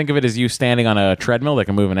 Yes. Think of it as you standing on a treadmill that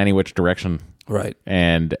can move in any which direction. Right.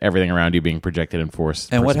 And everything around you being projected in force.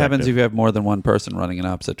 And what happens perspective. if you have more than one person running in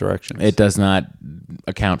opposite directions? It does not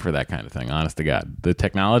account for that kind of thing, honest to God. The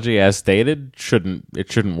technology, as stated,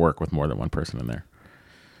 shouldn't work with more than one person in there.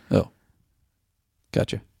 Oh.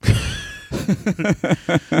 Gotcha.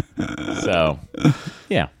 So,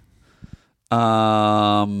 yeah.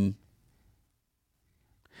 All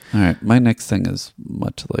right. My next thing is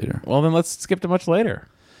much later. Well, then let's skip to much later.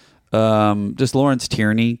 Just Lawrence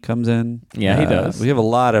Tierney comes in. Yeah, he does. We have a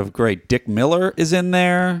lot of great. Dick Miller is in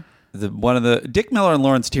there. Dick Miller and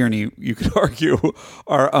Lawrence Tierney, you could argue,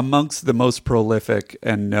 are amongst the most prolific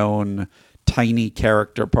and known tiny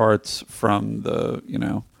character parts from the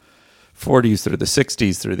 40s through the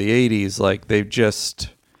 60s through the 80s. Like they've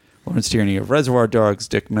just Lawrence Tierney of Reservoir Dogs,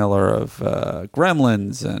 Dick Miller of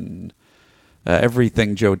Gremlins, and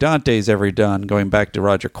everything Joe Dante's ever done, going back to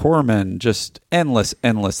Roger Corman, just endless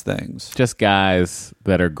things. Just guys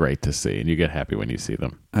that are great to see, and you get happy when you see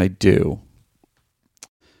them. I do.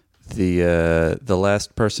 The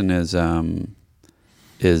last person is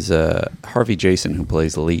Harvey Jason, who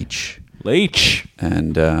plays Leech.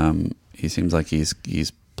 And he seems like he's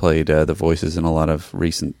played the voices in a lot of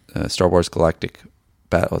recent Star Wars Galactic.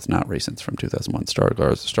 It's not recent. It's from 2001.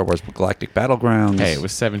 Star Wars Galactic Battlegrounds. Hey, it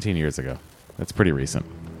was 17 years ago. That's pretty recent.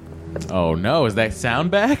 Oh no, is that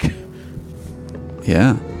sound back?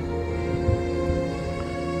 Yeah.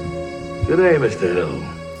 Good day, Mr. Hill.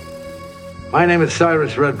 My name is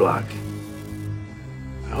Cyrus Redblock.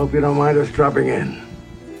 I hope you don't mind us dropping in.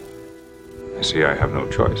 I see I have no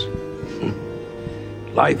choice.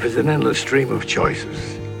 Life is an endless stream of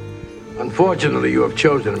choices. Unfortunately, you have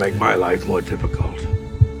chosen to make my life more difficult.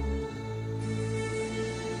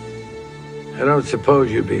 I don't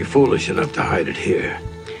suppose you'd be foolish enough to hide it here.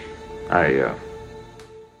 I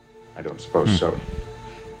don't suppose so.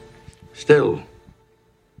 Still,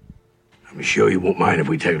 I'm sure you won't mind if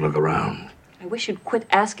we take a look around. I wish you'd quit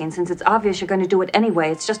asking, since it's obvious you're going to do it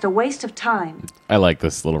anyway. It's just a waste of time. I like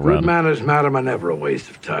this little Good run. manners, madam, are never a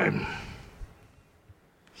waste of time.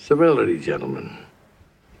 Civility, gentlemen.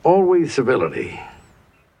 Always civility.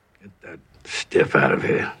 Get that stiff out of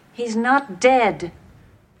here. He's not dead.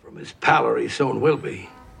 From his pallor, he soon will be.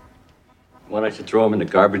 What, I should throw him in the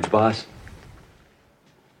garbage, boss?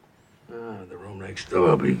 The room next door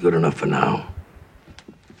will be good enough for now.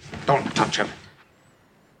 Don't touch him.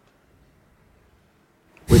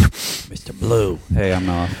 Mr. Blue. Hey, I'm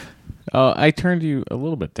off. Oh, I turned you a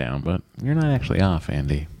little bit down, but you're not actually off,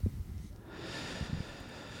 Andy.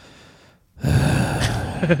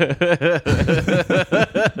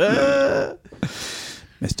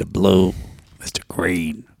 Mr. Blue, Mr.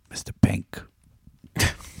 Green, Mr. Pink.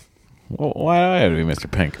 Well, why do I have to be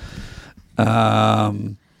Mr. Pink?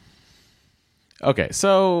 Okay,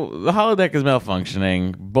 so the holodeck is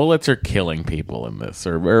malfunctioning. Bullets are killing people in this,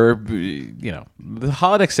 or the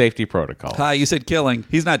holodeck safety protocol. Hi, you said killing.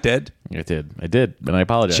 He's not dead. I did, and I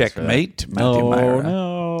apologize. Checkmate, for that. Matthew Myra.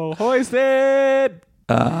 No, hoisted.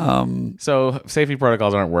 So safety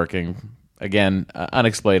protocols aren't working. Again,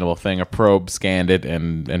 unexplainable thing. A probe scanned it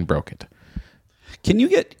and broke it.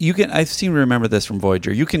 I seem to remember this from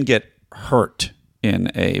Voyager. You can get hurt in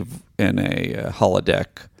a holodeck.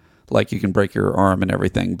 Like you can break your arm and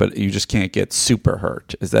everything, but you just can't get super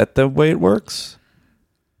hurt. Is that the way it works?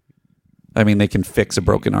 I mean, they can fix a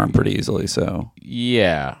broken arm pretty easily, so.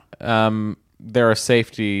 Yeah. There are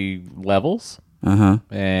safety levels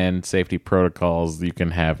and safety protocols you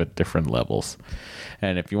can have at different levels.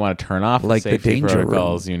 And if you want to turn off like the safety danger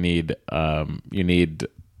protocols, you need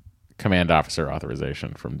command officer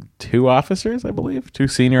authorization from 2 officers, I believe. 2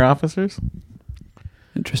 senior officers.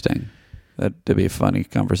 Interesting. That'd be a funny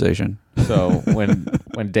conversation. So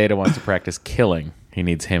when Data wants to practice killing, he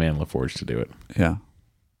needs him and LaForge to do it. Yeah.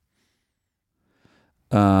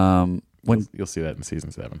 You'll see that in season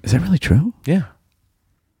 7. Is that really true? Yeah.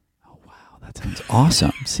 Oh wow, that sounds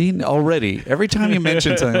awesome. See, already every time you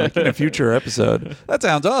mention something like in a future episode, that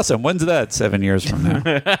sounds awesome. When's that? 7 years from now.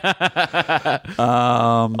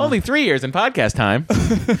 Only 3 years in podcast time.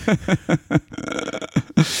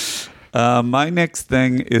 My next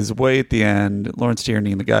thing is way at the end. Lawrence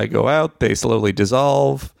Tierney and the guy go out. They slowly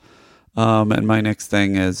dissolve. And my next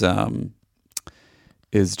thing is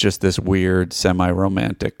is just this weird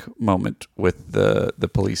semi-romantic moment with the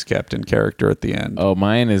police captain character at the end. Oh,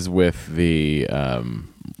 mine is with the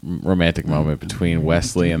romantic moment between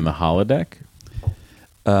Wesley and the holodeck.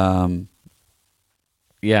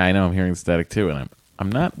 Yeah, I know. I'm hearing static too, and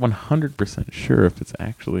I'm not 100% sure if it's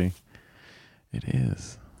actually. It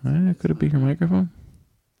is. Could it be your microphone?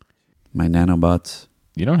 My nanobots.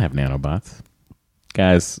 You don't have nanobots.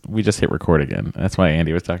 Guys, we just hit record again. That's why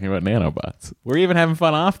Andy was talking about nanobots. We're even having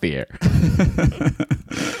fun off the air.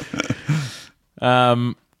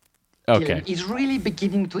 Okay. It's really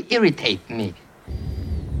beginning to irritate me.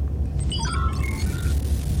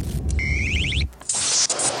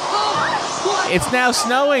 It's now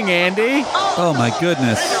snowing, Andy. Oh, my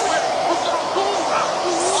goodness.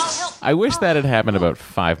 I wish that had happened about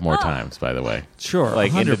 5 more times, by the way. Sure,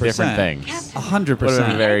 like 100%. into different things. 100%. Would have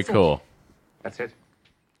been very cool. That's it.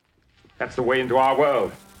 That's the way into our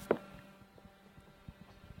world.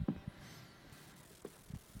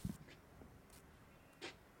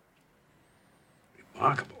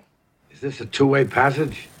 Remarkable. Is this a two-way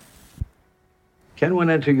passage? Can one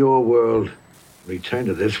enter your world, return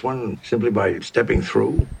to this one simply by stepping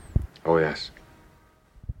through? Oh, yes.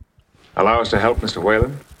 Allow us to help Mr.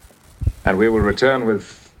 Whalen, and we will return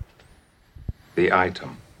with the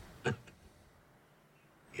item.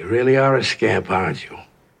 You really are a scamp, aren't you?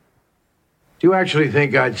 Do you actually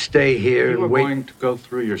think I'd stay here You and are wait? going to go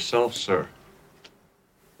through yourself, sir.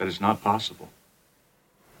 That is not possible.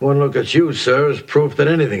 One look at you, sir, is proof that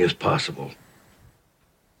anything is possible.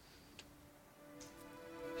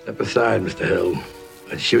 Step aside, Mr. Hill.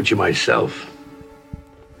 I'd shoot you myself.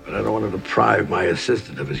 But I don't want to deprive my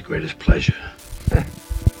assistant of his greatest pleasure.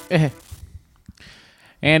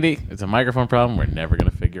 Andy, it's a microphone problem we're never going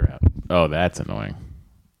to figure out. Oh, that's annoying.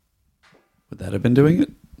 Would that have been doing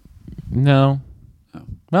it? No. Oh.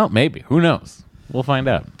 Well, maybe. Who knows? We'll find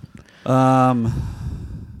out.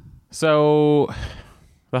 So,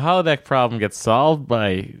 the holodeck problem gets solved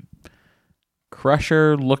by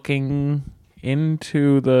Crusher looking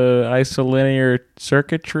into the isolinear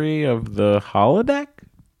circuitry of the holodeck?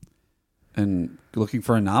 And looking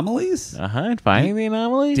for anomalies? And finding the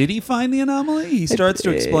anomaly? Did he find the anomaly? He starts to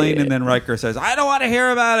explain, and then Riker says, I don't want to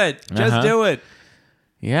hear about it. Just do it.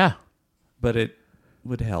 Yeah. But it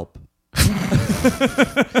would help.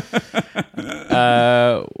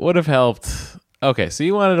 Would have helped. Okay, so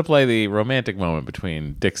you wanted to play the romantic moment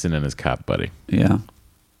between Dixon and his cop buddy. Yeah.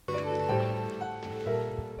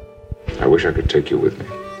 I wish I could take you with me.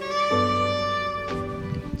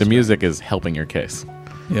 The music is helping your case.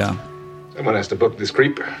 Yeah. Someone has to book this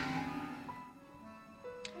creep.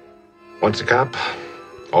 Once a cop,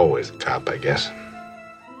 always a cop, I guess.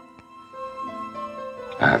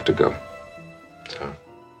 I have to go. So,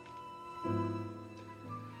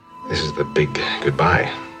 this is the big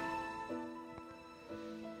goodbye.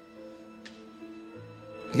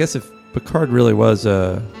 I guess if Picard really was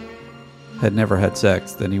had never had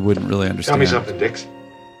sex, then he wouldn't really understand. Tell me something, Dix.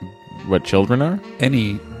 What children are?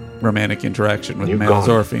 Any romantic interaction with You're males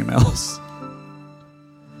gone. or females.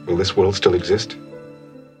 Will this world still exist?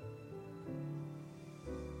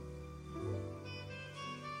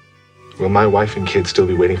 Will my wife and kids still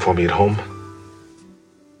be waiting for me at home?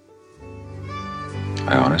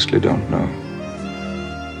 I honestly don't know.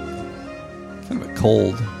 Kind of a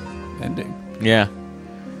cold ending. Yeah.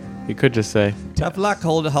 He could just say, Tough luck,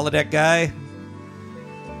 holodeck guy.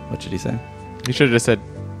 What should he say? He should have just said,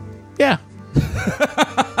 yeah.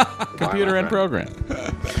 Computer and program.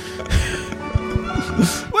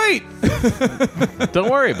 Wait! Don't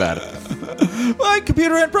worry about it. What?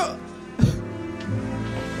 Computer and pro...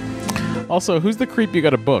 Also, who's the creep you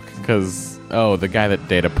got to book? Because, the guy that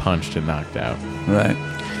Data punched and knocked out. Right.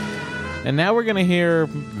 And now we're going to hear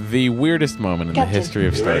the weirdest moment in the history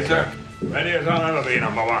of Star Trek. Ready as on LV,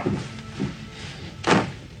 number 1.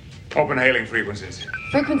 Open hailing frequencies.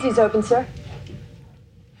 Frequencies open, sir.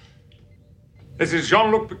 This is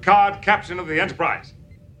Jean-Luc Picard, captain of the Enterprise.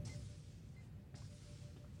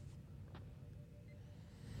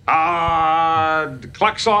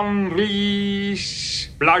 Klaxon Ries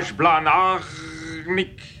Blaj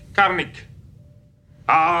Blanarnik Karnik.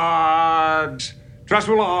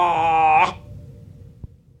 Trasula.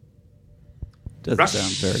 Doesn't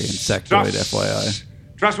sound very insectoid, FYI.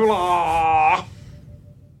 Trasula.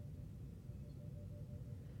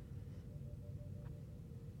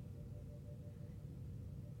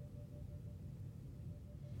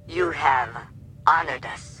 You have honored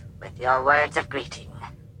us with your words of greeting.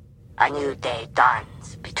 A new day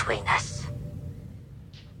dawns between us.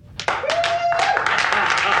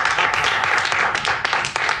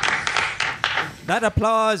 That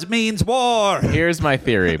applause means war. Here's my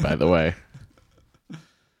theory, by the way.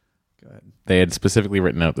 Go ahead. They had specifically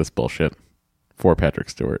written out this bullshit for Patrick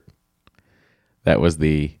Stewart. That was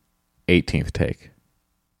the 18th take.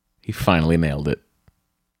 He finally nailed it.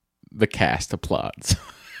 The cast applauds.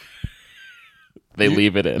 They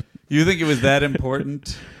leave it in. You think it was that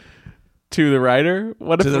important? To the writer?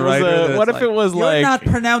 What if it was You're like not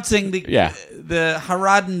pronouncing the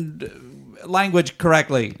Haradan language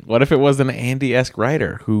correctly. What if it was an Andy-esque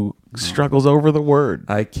writer who struggles over the word?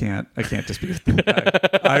 I can't dispute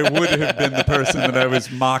that. I would have been the person that I was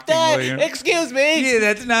mockingly. Excuse me. Yeah,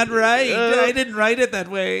 that's not right. I didn't write it that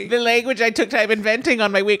way. The language I took time inventing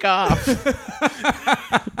on my week off.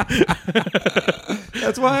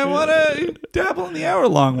 That's why I want to dabble in the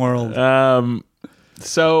hour-long world.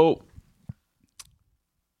 So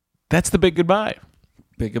that's the big goodbye.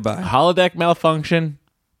 Big goodbye. Holodeck malfunction.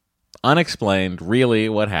 Unexplained. Really,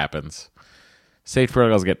 what happens? Stage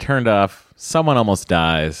protocols get turned off. Someone almost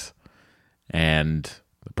dies. And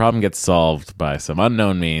the problem gets solved by some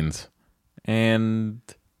unknown means. And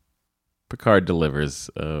Picard delivers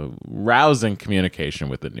a rousing communication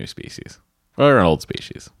with the new species. Or an old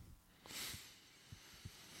species.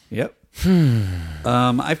 Yep.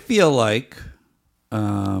 I feel like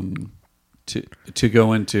to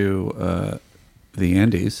go into the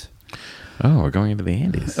Andes. Oh, we're going into the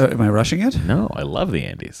Andes. Am I rushing it? No, I love the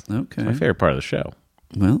Andes. Okay. It's my favorite part of the show.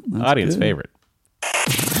 Well, that's audience good. favorite.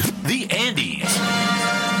 The Andes.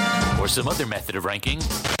 Or some other method of ranking.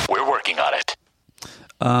 We're working on it.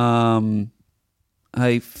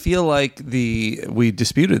 I feel like we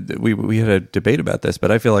disputed we had a debate about this, but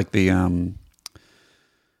I feel like the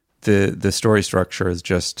story structure is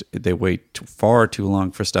just they wait far too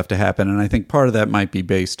long for stuff to happen, and I think part of that might be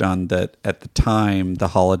based on that at the time the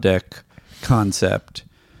holodeck concept,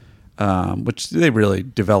 which they really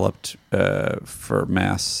developed for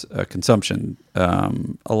mass consumption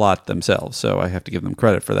a lot themselves, so I have to give them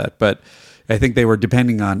credit for that. But I think they were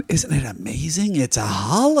depending on, isn't it amazing? It's a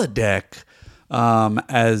holodeck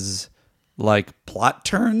as like plot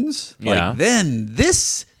turns. Yeah. Like then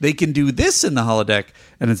they can do this in the holodeck,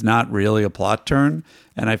 and it's not really a plot turn.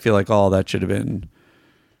 And I feel like all that should have been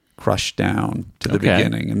crushed down to the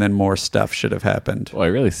beginning, and then more stuff should have happened. Well, it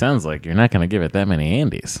really sounds like you're not going to give it that many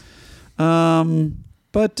Andes. But on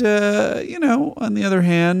the other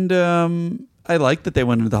hand, I like that they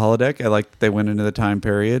went into the holodeck. I like that they went into the time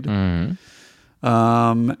period. Mm-hmm.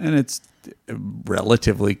 And it's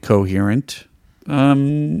relatively coherent.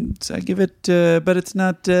 So I give it, but it's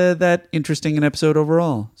not that interesting an episode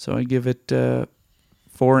overall. So I give it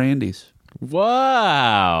 4 Andes.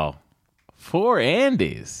 Wow. 4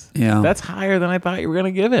 Andes. Yeah. That's higher than I thought you were going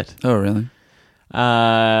to give it. Oh, really?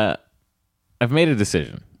 I've made a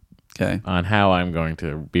decision. Okay. On how I'm going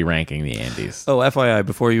to be ranking the Andes. Oh, FYI,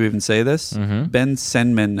 before you even say this, Mm-hmm. Ben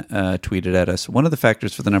Senman tweeted at us, one of the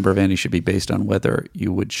factors for the number of Andes should be based on whether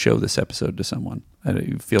you would show this episode to someone.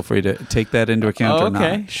 Feel free to take that into account or not.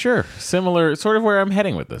 Okay, sure. Similar, sort of where I'm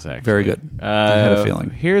heading with this, actually. Very good. I had a feeling.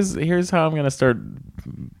 Here's how I'm going to start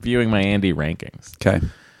viewing my Andy rankings. Okay.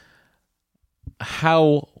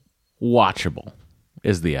 How watchable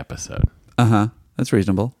is the episode? Uh-huh. That's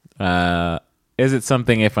reasonable. Is it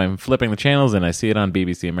something, if I'm flipping the channels and I see it on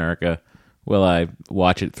BBC America, will I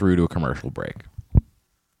watch it through to a commercial break?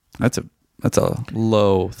 That's a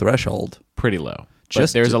low threshold. Pretty low.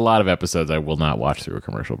 But there's a lot of episodes I will not watch through a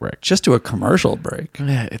commercial break. Just to a commercial break?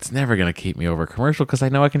 Yeah, it's never going to keep me over a commercial because I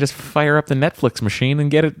know I can just fire up the Netflix machine and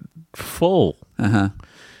get it full. Uh-huh.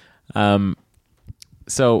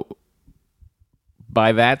 So,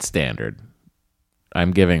 by that standard,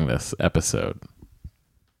 I'm giving this episode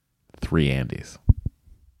 3 Andes.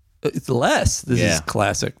 It's less. This is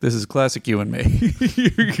classic. This is classic you and me.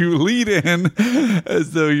 You lead in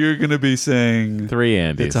as though you're going to be saying 3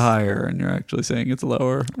 Andes. It's higher, and you're actually saying it's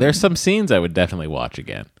lower. There's some scenes I would definitely watch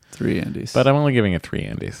again. 3 Andes. But I'm only giving it 3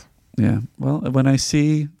 Andes. Yeah. Well, when I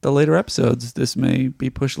see the later episodes, this may be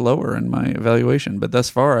pushed lower in my evaluation. But thus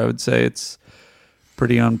far, I would say it's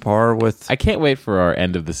pretty on par with... I can't wait for our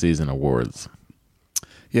end of the season awards.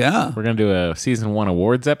 Yeah. We're going to do a season 1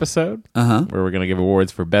 awards episode where we're going to give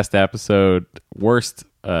awards for best episode, worst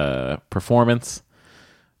performance,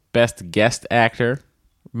 best guest actor,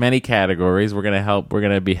 many categories. We're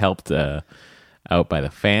going to be helped out by the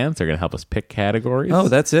fans. They're going to help us pick categories. Oh,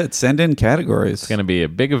 that's it. Send in categories. It's going to be a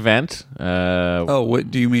big event.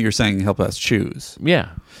 What do you mean? You're saying help us choose?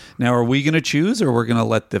 Yeah. Now, are we going to choose, or we're going to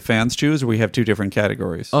let the fans choose, or we have 2 different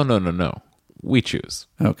categories? Oh, no. We choose.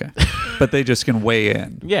 Okay. But they just can weigh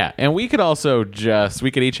in. Yeah, and we could also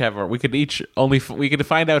we could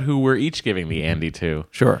find out who we're each giving the Andy to.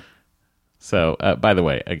 Sure. So, by the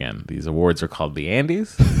way, again, these awards are called the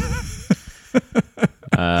Andes.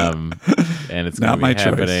 And it's going to be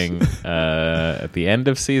happening at the end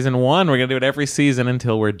of season 1. We're going to do it every season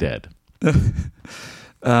until we're dead.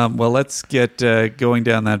 Well, let's get going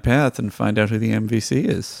down that path and find out who the MVC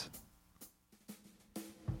is.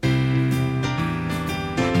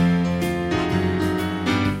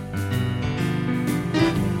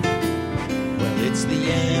 It's the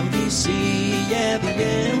MVC, yeah, the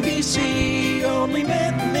MVC. Only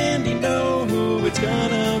Matt and Andy know who it's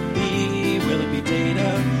gonna be. Will it be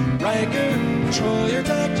Data, Riker, Troy, or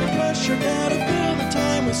Dr. Crusher? Gotta fill the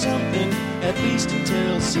time with something, at least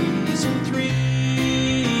until season 3.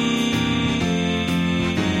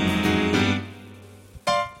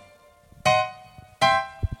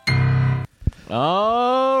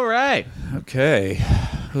 All right. Okay.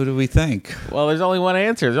 Who do we think? Well, there's only one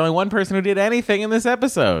answer. There's only one person who did anything in this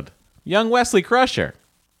episode. Young Wesley Crusher.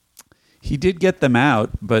 He did get them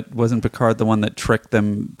out, but wasn't Picard the one that tricked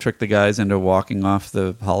the guys into walking off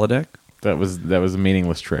the holodeck? That was a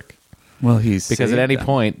meaningless trick. Well, because at any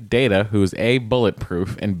point, Data, who's A,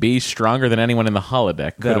 bulletproof, and B, stronger than anyone in the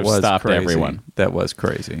holodeck, could have stopped everyone. That was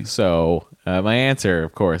crazy. So my answer,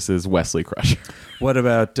 of course, is Wesley Crusher. What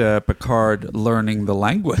about Picard learning the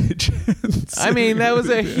language? I mean, that was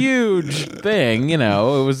a huge thing. You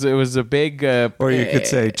know, it was a big. Or you could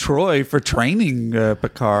say Troy for training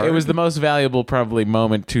Picard. It was the most valuable, probably,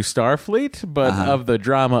 moment to Starfleet. But of the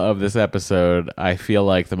drama of this episode, I feel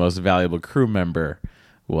like the most valuable crew member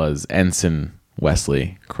was Ensign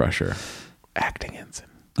Wesley Crusher, acting ensign.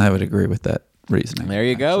 I would agree with that reasoning. There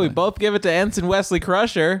you go. We both give it to Ensign Wesley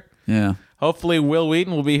Crusher. Yeah. Hopefully, Will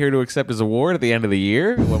Wheaton will be here to accept his award at the end of the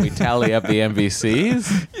year when we tally up the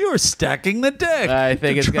MVCs. You're stacking the deck. I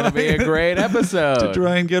think it's going to be a great episode. To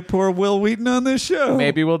try and get poor Will Wheaton on this show.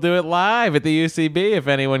 Maybe we'll do it live at the UCB if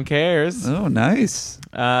anyone cares. Oh, nice.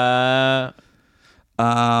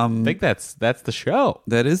 I think that's the show.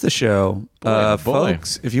 That is the show. Boy.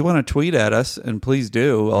 Folks, if you want to tweet at us, and please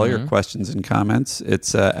do, all your questions and comments,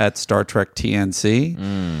 it's at Star Trek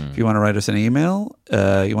TNC. If you want to write us an email,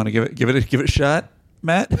 you want to give it a shot,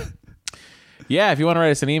 Matt? Yeah, if you want to write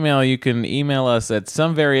us an email, you can email us at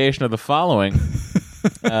some variation of the following.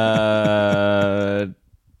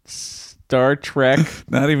 Star Trek.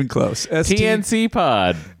 Not even close. TNC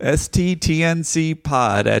Pod.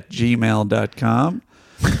 STTNCpod@gmail.com.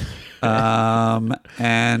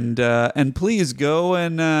 And please go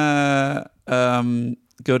and go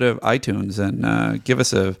to iTunes and give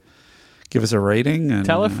us a rating and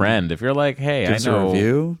tell a friend if you're like, hey, give I us know a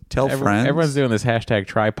review. Tell friends. Everyone's doing this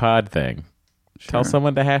 #tripod thing. Sure. Tell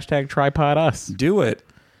someone to #tripod us. Do it.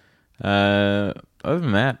 Other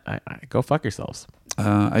than that, I go fuck yourselves.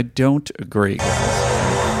 I don't agree, guys.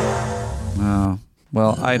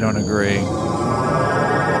 Well, I don't agree.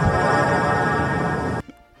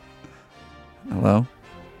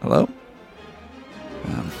 Hello?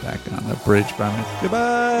 I'm back on the bridge by me.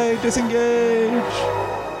 Goodbye, disengage.